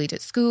bit bullied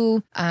at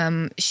school.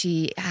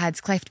 She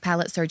had cleft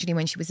palate surgery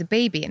when she was a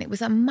baby. And it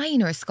was a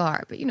minor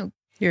scar. But,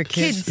 your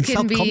kids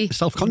can be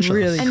self-conscious.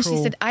 Really and cool.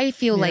 She said, I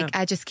feel like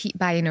I just keep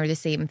buying her the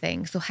same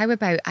thing. So how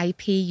about I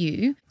pay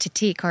you to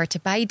take her to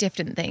buy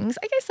different things?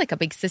 I guess like a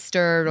big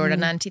sister or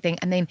an auntie thing.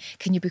 And then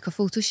can you book a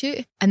photo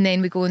shoot? And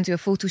then we go and do a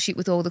photo shoot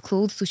with all the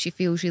clothes so she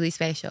feels really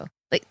special.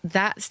 Like,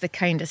 that's the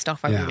kind of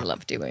stuff I really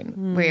love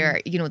doing,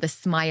 where, the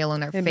smile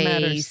on her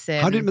face.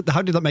 How did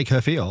that make her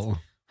feel?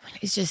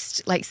 It's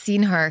just like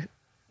seeing her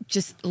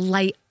just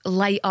light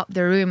up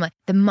the room. Like,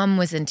 the mum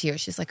was in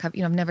tears. She's like, I've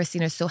never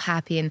seen her so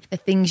happy. And the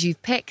things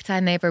you've picked, I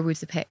never would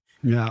have picked.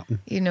 Yeah.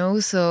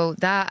 So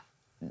that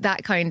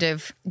kind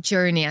of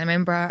journey. I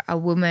remember a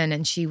woman,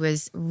 and she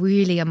was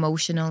really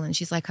emotional, and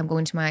she's like, I'm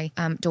going to my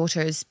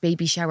daughter's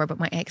baby shower, but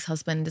my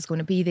ex-husband is going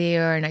to be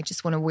there, and I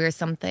just want to wear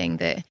something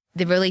that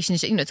the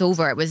relationship, it's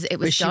over. It was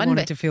done. She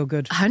wanted to feel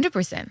good.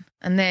 100%.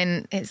 And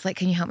then it's like,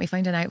 can you help me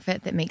find an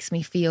outfit that makes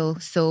me feel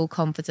so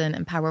confident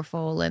and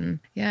powerful?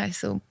 And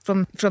so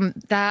from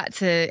that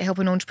to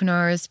helping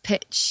entrepreneurs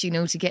pitch,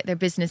 to get their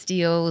business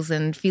deals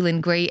and feeling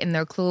great in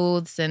their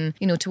clothes. And,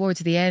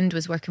 towards the end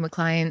was working with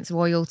clients,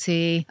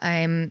 royalty.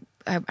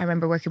 I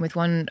remember working with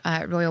one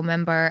royal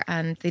member,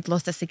 and they'd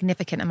lost a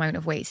significant amount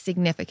of weight,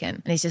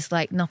 significant. And he's just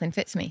like, nothing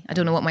fits me. I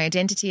don't know what my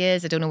identity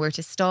is. I don't know where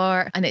to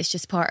start. And it's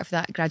just part of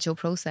that gradual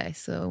process.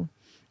 So,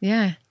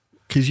 yeah.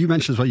 Because you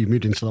mentioned as well, you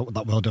moved into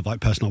that world of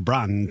personal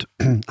brand.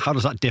 How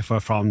does that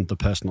differ from the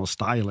personal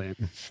styling?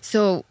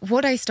 So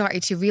what I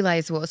started to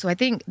realise was, I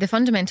think the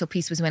fundamental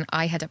piece was when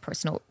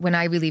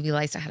I really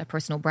realised I had a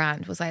personal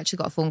brand, was I actually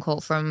got a phone call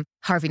from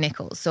Harvey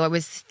Nichols. So I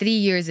was 3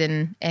 years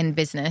in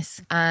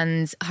business,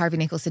 and Harvey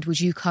Nichols said,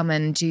 would you come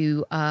and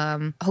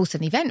host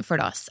an event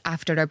for us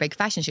after our big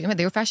fashion show?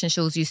 Their fashion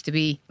shows used to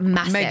be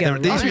massive. Mega.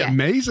 They used to be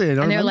amazing.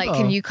 And they're like,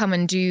 can you come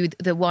and do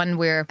the one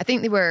where, I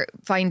think they were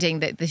finding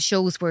that the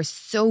shows were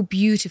so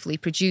beautifully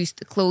produced,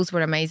 the clothes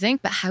were amazing,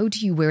 but how do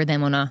you wear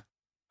them on a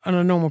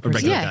normal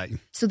person? Day.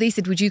 So they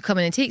said, would you come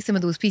in and take some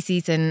of those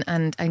pieces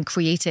and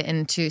create it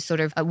into sort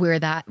of a wear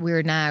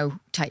now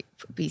type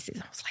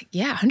pieces? I was like,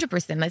 yeah,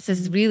 100%. This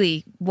is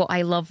really what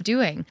I love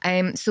doing.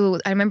 So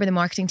I remember the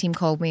marketing team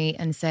called me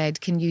and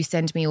said, can you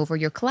send me over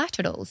your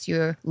collaterals,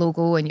 your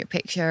logo and your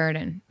picture,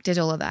 and did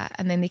all of that.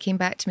 And then they came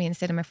back to me and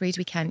said, I'm afraid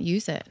we can't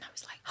use it. And I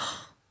was like,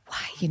 oh, why?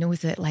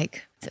 Is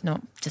it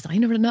not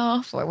designer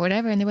enough or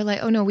whatever? And they were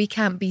like, oh no, we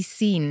can't be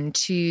seen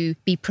to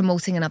be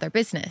promoting another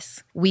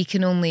business. We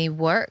can only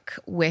work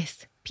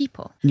with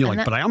people. And you're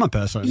but I am a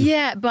person.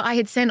 Yeah, but I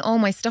had sent all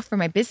my stuff for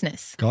my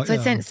business.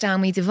 I'd sent Style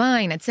Me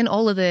Divine. I'd sent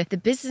all of the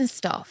business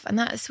stuff. And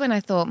that's when I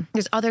thought,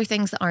 there's other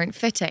things that aren't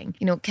fitting.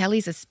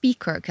 Kelly's a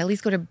speaker.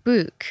 Kelly's got a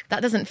book.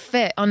 That doesn't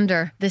fit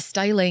under the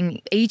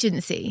styling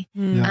agency.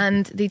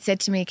 And they'd said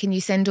to me, can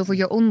you send over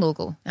your own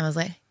logo? And I was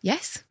like,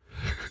 yes.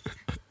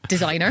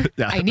 Designer,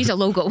 I need a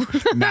logo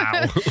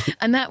now.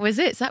 And that was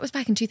it. So that was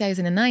back in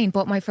 2009.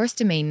 Bought my first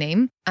domain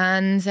name,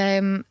 and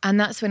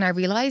that's when I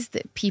realized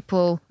that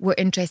people were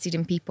interested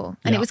in people.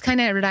 And it was kind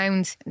of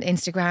around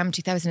Instagram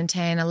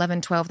 2010,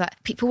 11, 12 that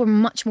people were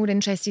much more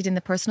interested in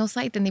the personal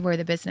side than they were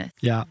the business.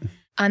 Yeah.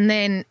 And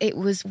then it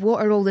was,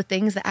 what are all the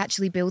things that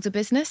actually build a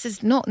business?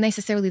 It's not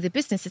necessarily the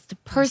business, it's the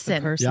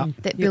person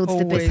that builds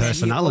the business.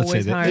 The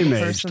personality, the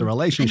image, the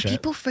relationship. And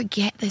people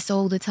forget this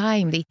all the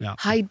time. They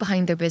hide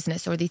behind their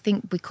business, or they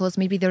think because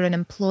maybe they're an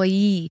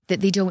employee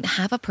that they don't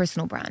have a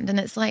personal brand. And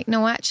it's like,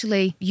 no,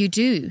 actually you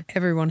do.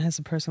 Everyone has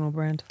a personal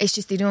brand. It's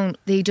just they don't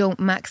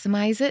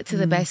maximize it to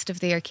the best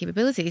of their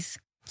capabilities.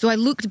 So I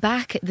looked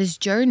back at this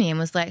journey and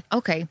was like,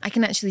 okay, I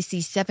can actually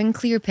see 7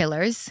 clear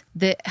pillars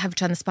that have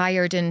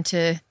transpired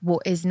into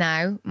what is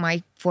now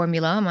my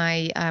formula,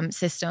 my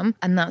system.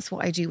 And that's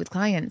what I do with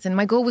clients. And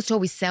my goal was to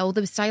always sell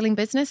the styling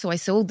business. So I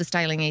sold the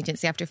styling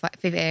agency after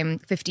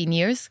 15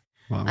 years.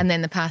 Wow. And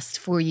then the past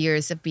 4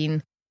 years I've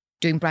been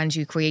doing brand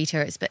new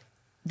creators. But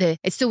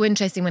it's so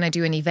interesting when I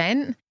do an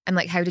event, I'm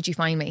like, how did you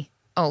find me?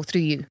 Oh,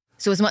 through you.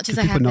 So as much as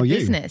I have the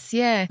business,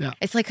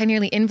 it's like I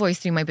nearly invoice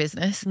through my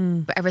business,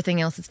 but everything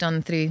else is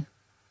done through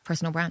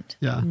personal brand.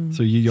 Yeah.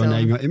 So your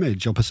name, your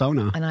image, your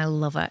persona. And I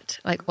love it.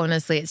 Like,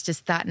 honestly, it's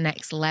just that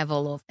next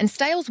level of... And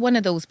style's one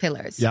of those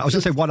pillars. Yeah, I was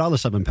going to say, what are the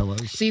 7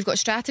 pillars? So you've got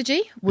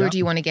strategy. Where do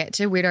you want to get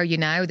to? Where are you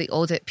now? The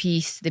audit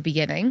piece, the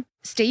beginning.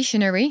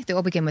 Stationery, they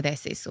all begin with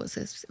S's, so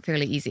it's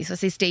fairly easy. So I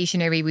say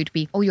stationery would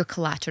be all your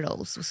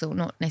collaterals. So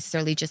not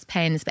necessarily just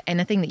pens, but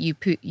anything that you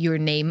put your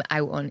name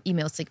out on,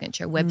 email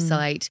signature,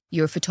 website,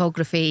 your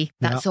photography,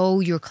 that's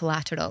all your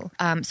collateral.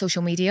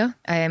 Social media,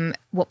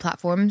 what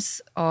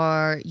platforms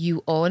are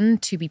you on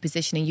to be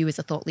positioning you as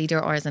a thought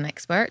leader or as an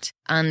expert?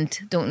 And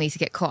don't need to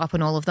get caught up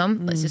on all of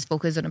them. Let's just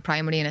focus on a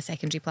primary and a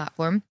secondary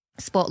platform.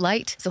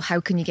 Spotlight. So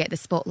how can you get the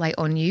spotlight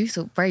on you?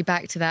 So very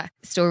back to that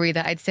story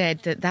that I'd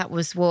said that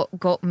was what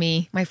got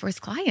me my first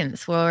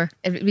clients were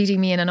reading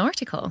me in an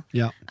article.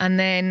 Yeah. And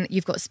then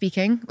you've got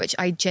speaking, which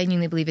I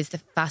genuinely believe is the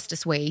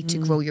fastest way to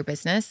grow your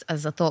business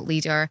as a thought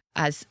leader,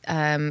 as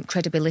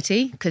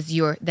credibility, because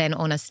you're then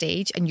on a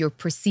stage and you're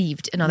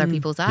perceived in other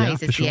people's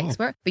eyes as the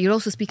expert, but you're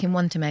also speaking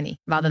one-to-many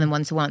rather than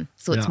one-to-one.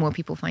 So it's more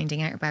people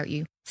finding out about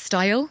you.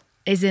 Style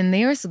is in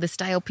there. So the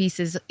style piece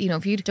is,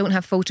 if you don't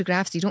have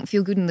photographs, you don't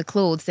feel good in the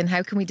clothes, then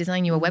how can we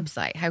design you a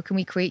website? How can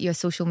we create you a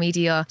social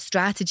media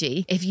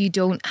strategy if you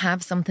don't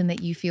have something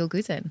that you feel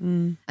good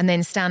in? And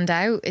then stand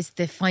out is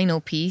the final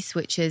piece,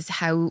 which is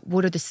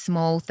what are the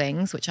small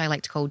things, which I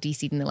like to call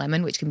de-seeding the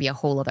lemon, which can be a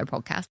whole other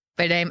podcast.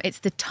 But it's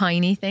the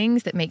tiny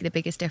things that make the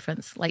biggest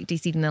difference, like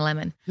de-seeding the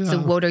lemon. Yeah. So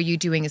what are you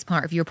doing as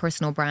part of your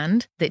personal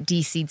brand that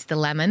de-seeds the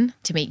lemon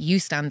to make you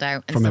stand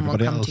out and someone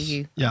come to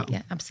you? Yeah,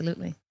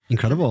 absolutely.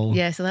 Incredible.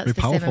 Yeah, so that's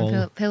the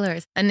 7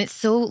 pillars. And it's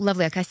so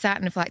lovely. Like I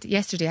sat in fact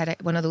yesterday, I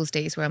had one of those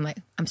days where I'm like,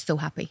 I'm so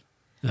happy.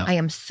 Yeah. I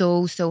am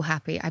so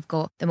happy. I've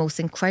got the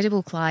most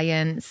incredible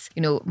clients.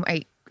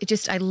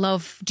 I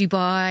love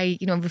Dubai.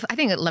 I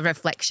think a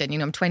reflection,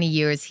 I'm 20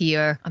 years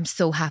here. I'm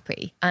so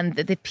happy. And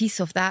the piece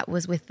of that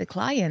was with the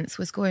clients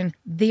was going,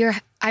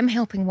 I'm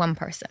helping one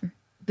person,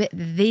 but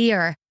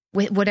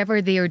with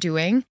whatever they're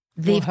doing,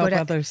 they've got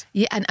others.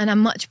 Yeah, and a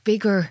much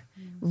bigger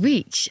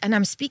reach. And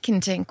I'm speaking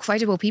to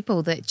incredible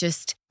people that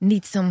just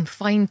need some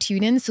fine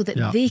tuning so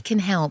that they can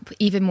help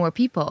even more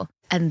people.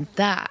 And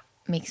that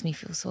makes me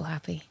feel so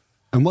happy.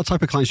 And what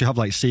type of clients do you have,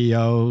 like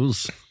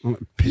CEOs?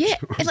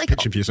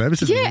 Pitching for your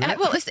services. Yeah,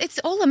 well, it's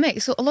all a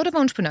mix. So a lot of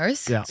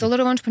entrepreneurs. Yeah. So a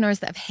lot of entrepreneurs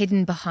that have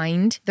hidden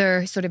behind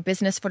their sort of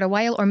business for a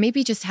while, or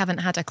maybe just haven't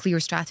had a clear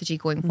strategy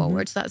going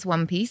forward. So that's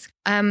one piece.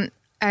 I've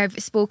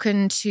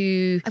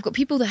got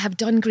people that have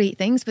done great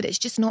things, but it's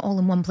just not all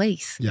in one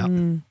place. Yeah.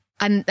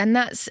 And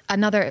that's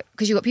another,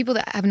 because you've got people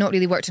that have not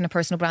really worked on a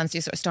personal brand, so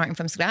you're sort of starting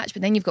from scratch,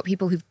 but then you've got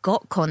people who've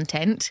got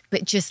content,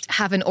 but just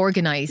haven't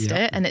organised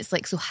it. And it's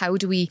like, so how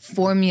do we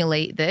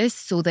formulate this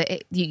so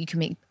that you can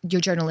make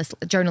your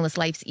journalist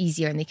lives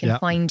easier and they can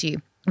find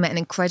you? I met an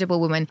incredible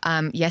woman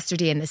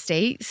yesterday in the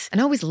States,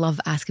 and I always love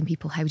asking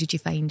people, how did you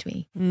find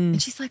me?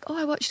 And she's like,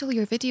 I watched all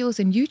your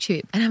videos on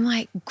YouTube. And I'm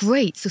like,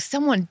 great. So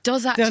someone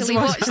does actually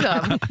watch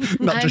them.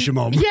 Not just your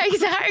mom. Yeah,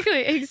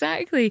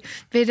 exactly.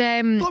 But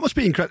that must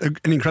be an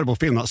incredible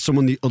feeling that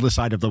someone the other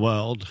side of the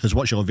world has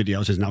watched your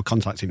videos, is now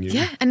contacting you.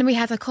 Yeah, and then we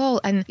had a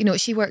call, and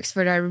she works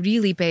for a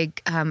really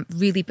big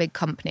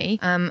company,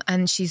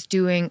 and she's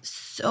doing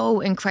so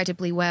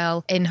incredibly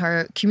well in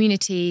her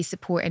community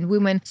supporting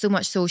women, so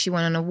much so she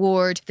won an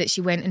award that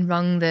she went and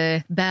rung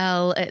the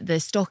bell at the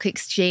stock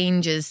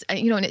exchanges,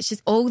 and it's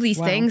just all these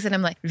things, and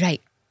I'm like,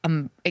 right,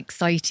 I'm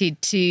excited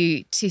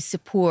to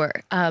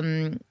support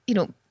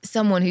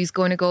someone who's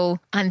going to go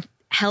and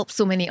help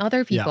so many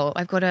other people.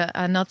 I've got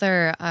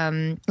another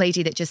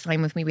lady that just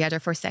signed with me. We had our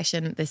first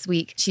session this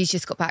week. She's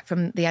just got back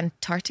from the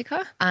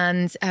Antarctica,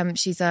 and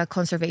she's a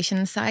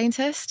conservation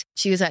scientist.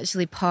 She was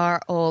actually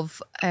part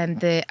of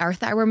the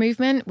Earth Hour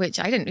movement, which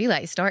I didn't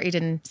realise started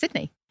in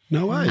Sydney.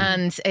 No way.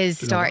 And is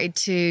started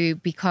to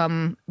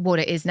become what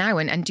it is now.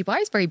 And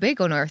Dubai is very big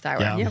on Earth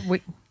Hour. Yeah.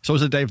 So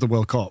was the day of the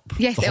World Cup.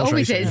 Yes, it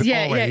always is.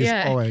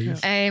 Yeah.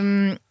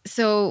 Always.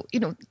 So,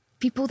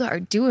 people that are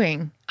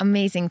doing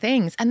amazing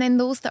things, and then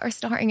those that are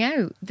starting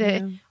out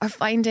that are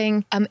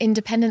finding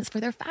independence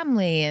for their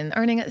family and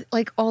earning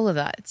like all of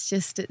that.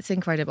 It's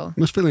incredible. It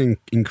must feel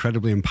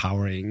incredibly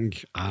empowering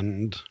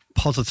and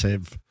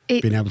positive.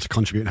 Being able to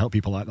contribute and help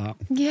people like that.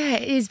 Yeah,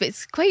 it is. But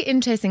it's quite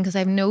interesting because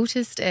I've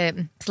noticed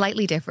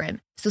slightly different.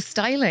 So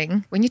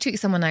styling, when you took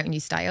someone out and you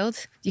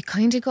styled, you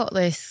kind of got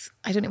this,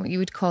 I don't know what you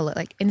would call it,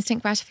 like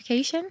instant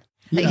gratification.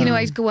 Like,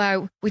 I'd go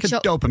out. We'd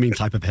shop. Dopamine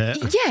type of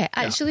hit. Yeah,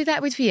 actually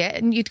that would be it.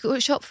 And you'd go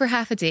shop for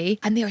half a day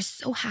and they are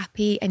so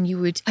happy and you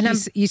would. And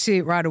you see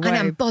it right away. And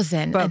I'm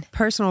buzzing. But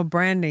personal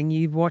branding,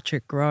 you watch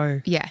it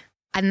grow. Yeah.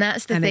 And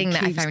that's the thing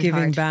that I found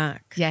giving hard.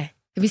 Back. Yeah.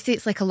 If you see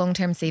it's like a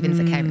long-term savings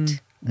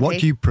account. What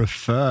do you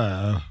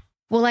prefer?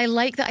 Well, I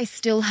like that I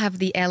still have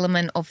the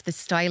element of the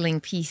styling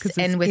piece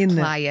in with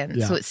clients.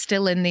 Yeah. So it's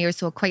still in there.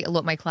 So quite a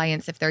lot of my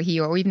clients, if they're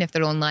here or even if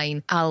they're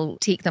online, I'll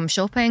take them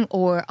shopping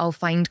or I'll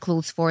find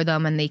clothes for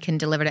them and they can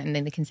deliver it and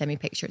then they can send me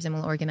pictures and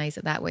we'll organise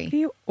it that way. Do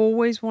you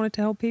always wanted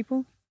to help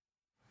people?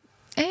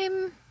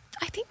 I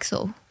think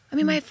so. I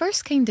mean, my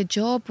first kind of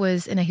job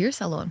was in a hair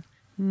salon,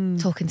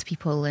 talking to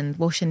people and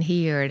washing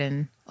hair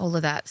and all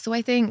of that. So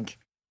I think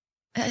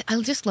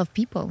I'll just love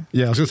people.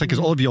 Yeah, I was going to say, because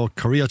all of your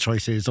career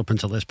choices up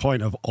until this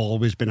point have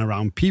always been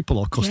around people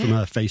or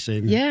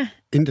customer-facing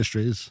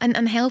industries.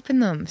 And helping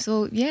them.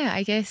 So, yeah,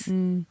 I guess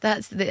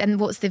that's and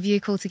what's the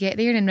vehicle to get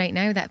there? And right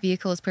now, that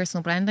vehicle is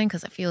personal branding,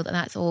 because I feel that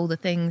that's all the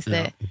things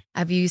that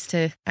I've used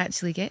to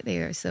actually get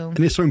there. So, and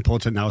it's so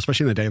important now,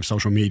 especially in the day of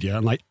social media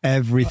and like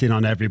everything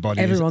on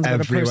everybody. Everyone's got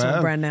everywhere. a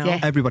personal brand now. Yeah.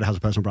 Everybody has a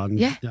personal brand.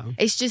 Yeah.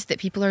 It's just that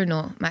people are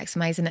not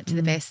maximising it to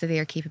the best of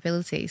their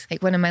capabilities.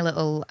 Like one of my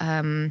little,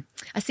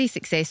 I say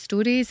success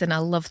stories, and I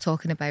love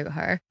talking about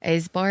her,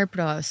 is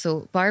Barbara.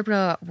 So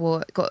Barbara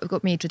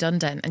got made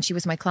redundant, and she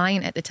was my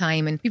client at the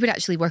time, and we were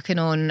actually working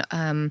on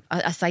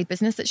a side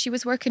business that she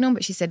was working on,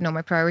 but she said, no,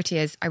 my priority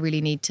is I really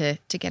need to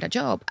get a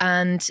job.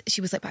 And she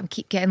was like, but I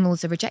keep getting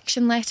loads of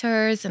rejection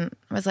letters, and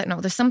I was like,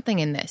 no, there's something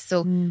in this.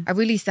 So I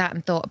really sat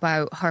and thought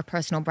about her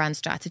personal brand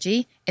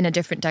strategy in a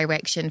different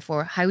direction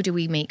for how do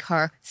we make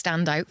her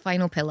stand out,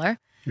 final pillar,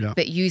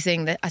 but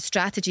using a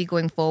strategy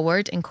going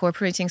forward,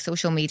 incorporating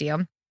social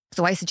media.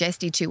 So I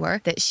suggested to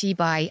her that she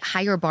buy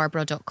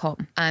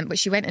hirebarbara.com, but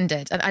she went and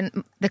did.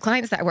 And the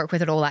clients that I work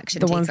with are all action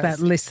takers. The ones that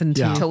listen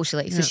to you.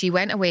 Totally. So she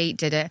went away,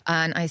 did it.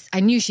 And I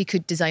knew she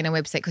could design a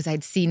website because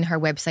I'd seen her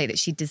website that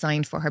she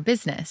designed for her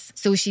business.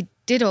 So she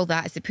did all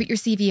that. I said, put your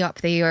CV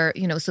up there,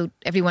 so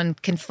everyone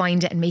can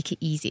find it and make it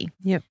easy.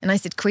 Yep. And I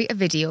said, create a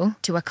video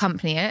to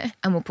accompany it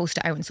and we'll post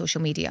it out on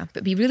social media.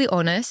 But be really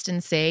honest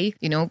and say,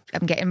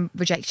 I'm getting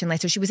rejection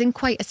letters. She was in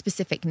quite a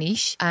specific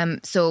niche.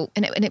 And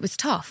it was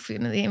tough.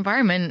 The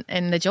environment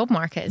in the job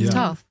market is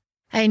tough.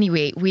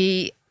 Anyway,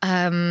 she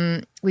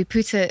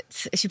put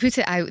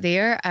it out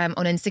there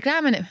on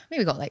Instagram, and it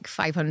maybe got like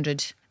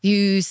 500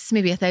 views,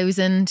 maybe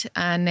 1,000.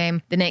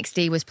 And the next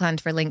day was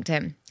planned for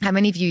LinkedIn. How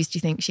many views do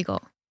you think she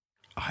got?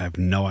 I have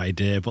no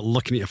idea, but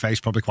looking at your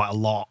face, probably quite a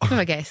lot. What do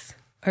I guess?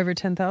 Over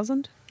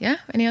 10,000? Yeah.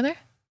 Any other?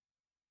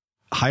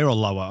 Higher or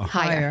lower?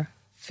 Higher.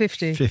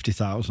 50.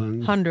 50,000.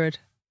 100.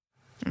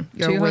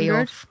 You're 200? way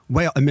off.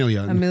 Way off. 1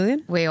 million. 1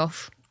 million? Way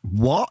off.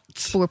 What?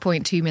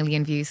 4.2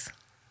 million views.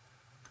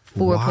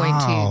 4.2.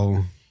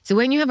 Wow. So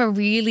when you have a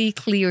really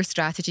clear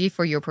strategy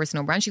for your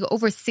personal brand, you got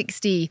over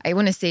 60, I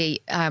want to say,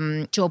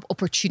 job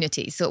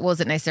opportunities. So it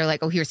wasn't necessarily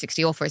like, here's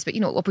 60 offers, but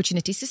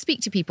opportunities to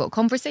speak to people,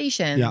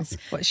 conversations. Yeah.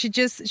 But she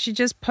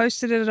just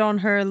posted it on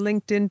her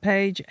LinkedIn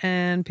page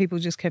and people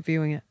just kept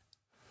viewing it.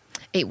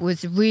 It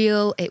was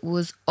real. It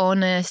was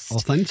honest.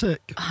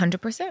 Authentic.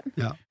 100%.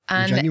 Yeah.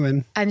 And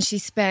genuine. And she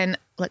spent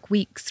like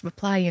weeks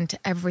replying to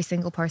every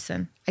single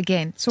person.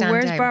 Again, so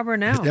where's Barbara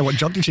now? Yeah, what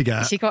job did she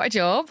get? She got a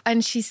job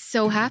and she's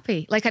so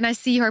happy. And I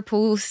see her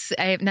posts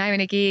now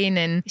and again,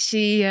 and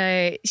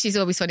she's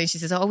always funny. She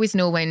says, I always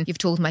know when you've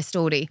told my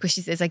story, because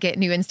she says I get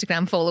new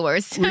Instagram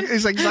followers.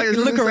 It's exactly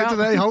look around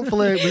today.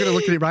 Hopefully, we're going to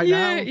look at it right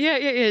now.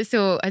 Yeah.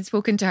 So I'd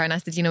spoken to her and I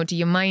said, do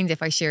you mind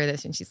if I share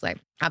this? And she's like,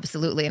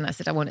 absolutely. And I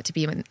said, I want it to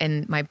be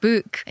in my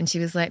book. And she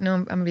was like,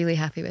 no, I'm really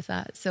happy with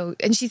that. So,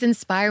 and she's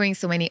inspiring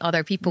so many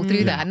other people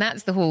through that. And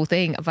that's the whole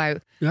thing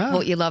about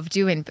what you love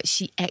doing. But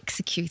she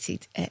executed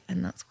it,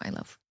 and that's what I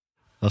love.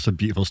 That's a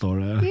beautiful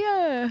story.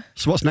 Yeah.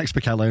 So what's next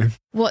for Kelly?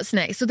 What's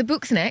next? So the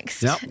book's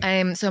next.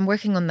 Yep. So I'm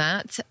working on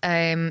that.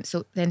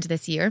 So the end of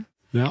this year.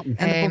 Yeah. And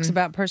the book's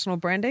about personal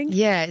branding?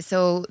 Yeah.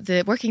 So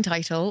the working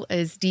title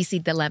is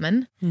De-Seed the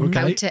Lemon. Okay.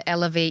 How to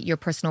elevate your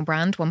personal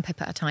brand one pip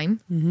at a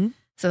time. Mm-hmm.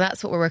 So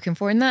that's what we're working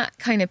for. And that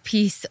kind of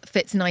piece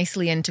fits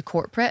nicely into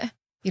corporate.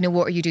 you know,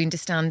 what are you doing to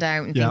stand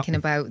out, and thinking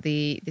about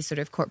the sort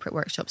of corporate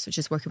workshops, which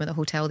is working with a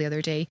hotel the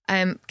other day.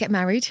 Get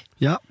married.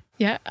 Yeah.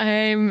 Yeah.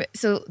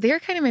 So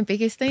they're kind of my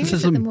biggest things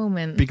at the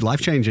moment. Big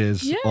life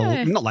changes. Yeah.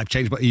 Or not life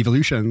change, but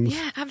evolutions.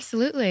 Yeah,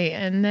 absolutely.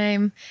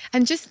 And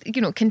just,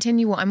 you know,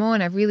 continue what I'm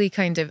on. I really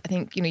I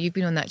think, you know, you've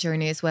been on that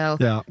journey as well.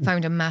 Yeah.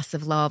 Found a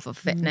massive love of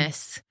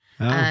fitness.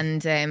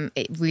 And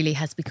it really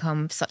has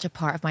become such a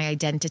part of my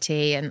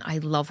identity, and I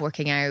love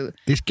working out.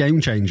 It's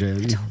game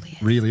changing. It totally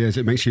is. Really is.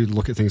 It makes you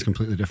look at things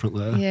completely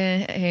differently.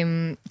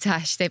 Yeah.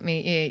 Tash sent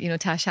me,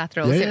 Tash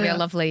Hathroll sent me a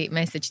lovely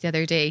message the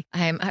other day.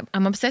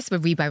 I'm obsessed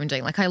with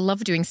rebounding. Like, I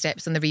love doing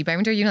steps on the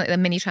rebounder, you know, like the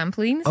mini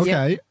trampolines.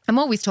 Okay. I'm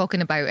always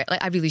talking about it.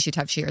 Like, I really should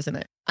have shares in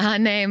it.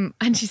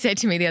 And she said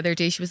to me the other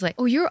day, she was like,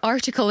 "Oh, your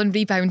article on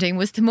rebounding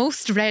was the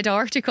most read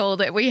article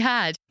that we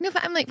had." No,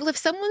 but I'm like, well, if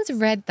someone's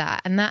read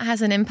that and that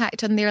has an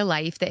impact on their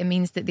life, that it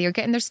means that they're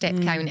getting their step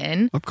count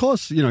in. Of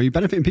course, you know, you're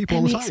benefiting people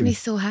all the time. It makes me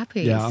so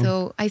happy. Yeah.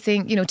 So I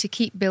think, you know, to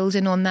keep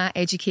building on that,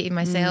 educating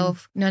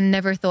myself. You know, I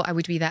never thought I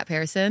would be that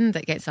person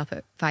that gets up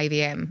at 5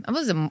 a.m.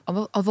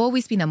 I've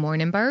always been a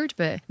morning bird,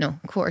 but no,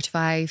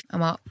 4:45,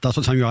 I'm up. That's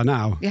what time you are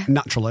now? Yeah.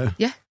 Naturally?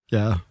 Yeah.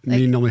 Yeah,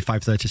 me normally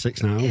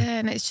 5:36 now. Yeah,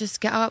 and it's just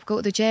get up, go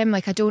to the gym.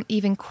 Like, I don't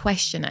even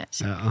question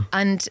it. Yeah.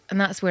 And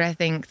that's where I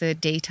think the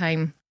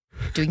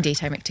doing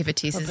daytime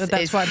activities is.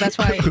 That's why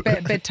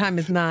bedtime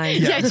is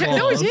 9. Yeah,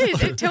 no, it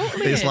is. It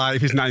totally is. It's like,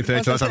 if it's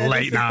 9:30, that's a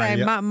late night.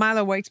 Yeah.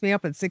 Milo wakes me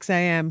up at 6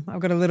 a.m.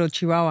 I've got a little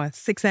chihuahua.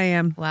 6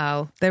 a.m.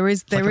 Wow. There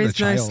is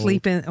no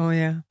sleep in. Oh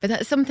yeah. But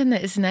that's something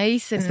that is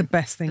nice. And it's the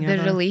best thing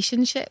ever. The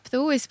relationship,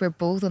 though, is we're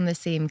both on the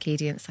same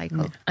cadence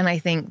cycle, and I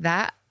think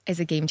that is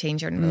a game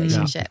changer in a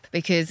relationship,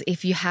 because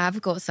if you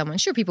have got someone,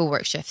 sure, people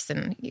work shifts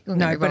and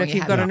but if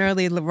you've got an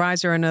early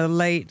riser and a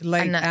late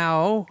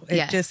owl,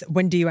 just,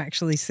 when do you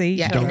actually see?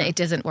 Yeah, and it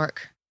doesn't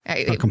work.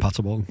 Not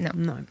compatible.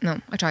 No.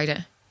 I tried it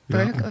for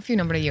a few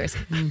number of years.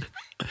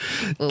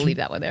 We'll leave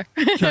that one there.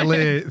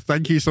 Kelly,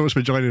 thank you so much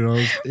for joining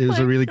us. It was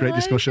a really great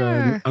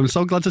discussion. I'm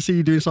so glad to see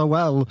you doing so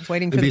well.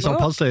 Waiting for the book. So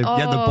positive. Oh,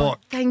 the book.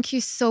 Thank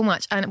you so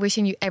much, and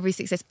wishing you every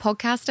success.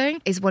 Podcasting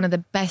is one of the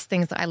best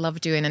things that I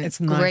love doing, and it's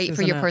great nice,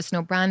 for your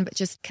personal brand, but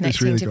just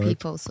connecting really to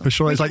people. So. For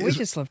sure, we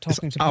just love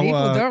talking to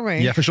people, don't we?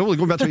 Yeah, for sure. We're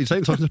going back to what you're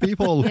saying, talking to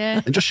people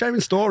and just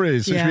sharing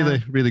stories. It's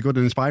really, really good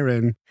and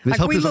inspiring. Like,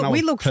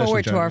 we look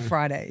forward to our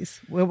Fridays.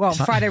 Well,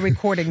 Friday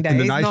recording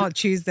days, not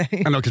Tuesday.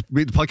 I know, because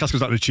the podcast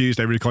goes out on a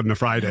Tuesday, we're recording a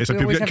Friday, so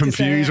people get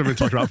confused when we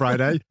talk about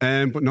Friday.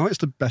 But no, it's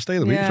the best day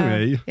of the week for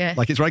me. Yeah.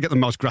 Like, it's where I get the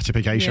most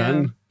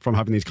gratification from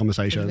having these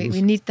conversations.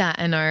 We need that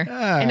in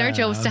our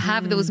jobs, to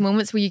have those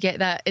moments where you get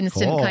that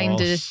instant kind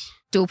of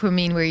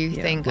dopamine where you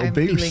think, I'm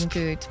feeling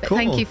good. But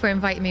thank you for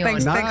inviting me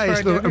on.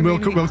 Nice. And we'll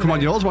come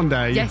on yours one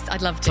day. Yes,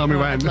 I'd love to. Tell me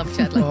when. I'd love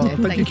to.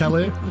 Thank you,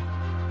 Kelly.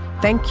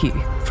 Thank you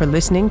for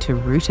listening to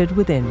Rooted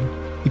Within.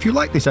 If you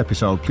like this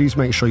episode, please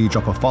make sure you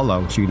drop a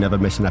follow so you never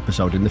miss an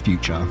episode in the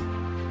future.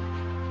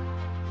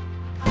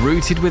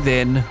 Rooted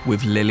Within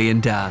with Lily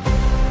and Dan.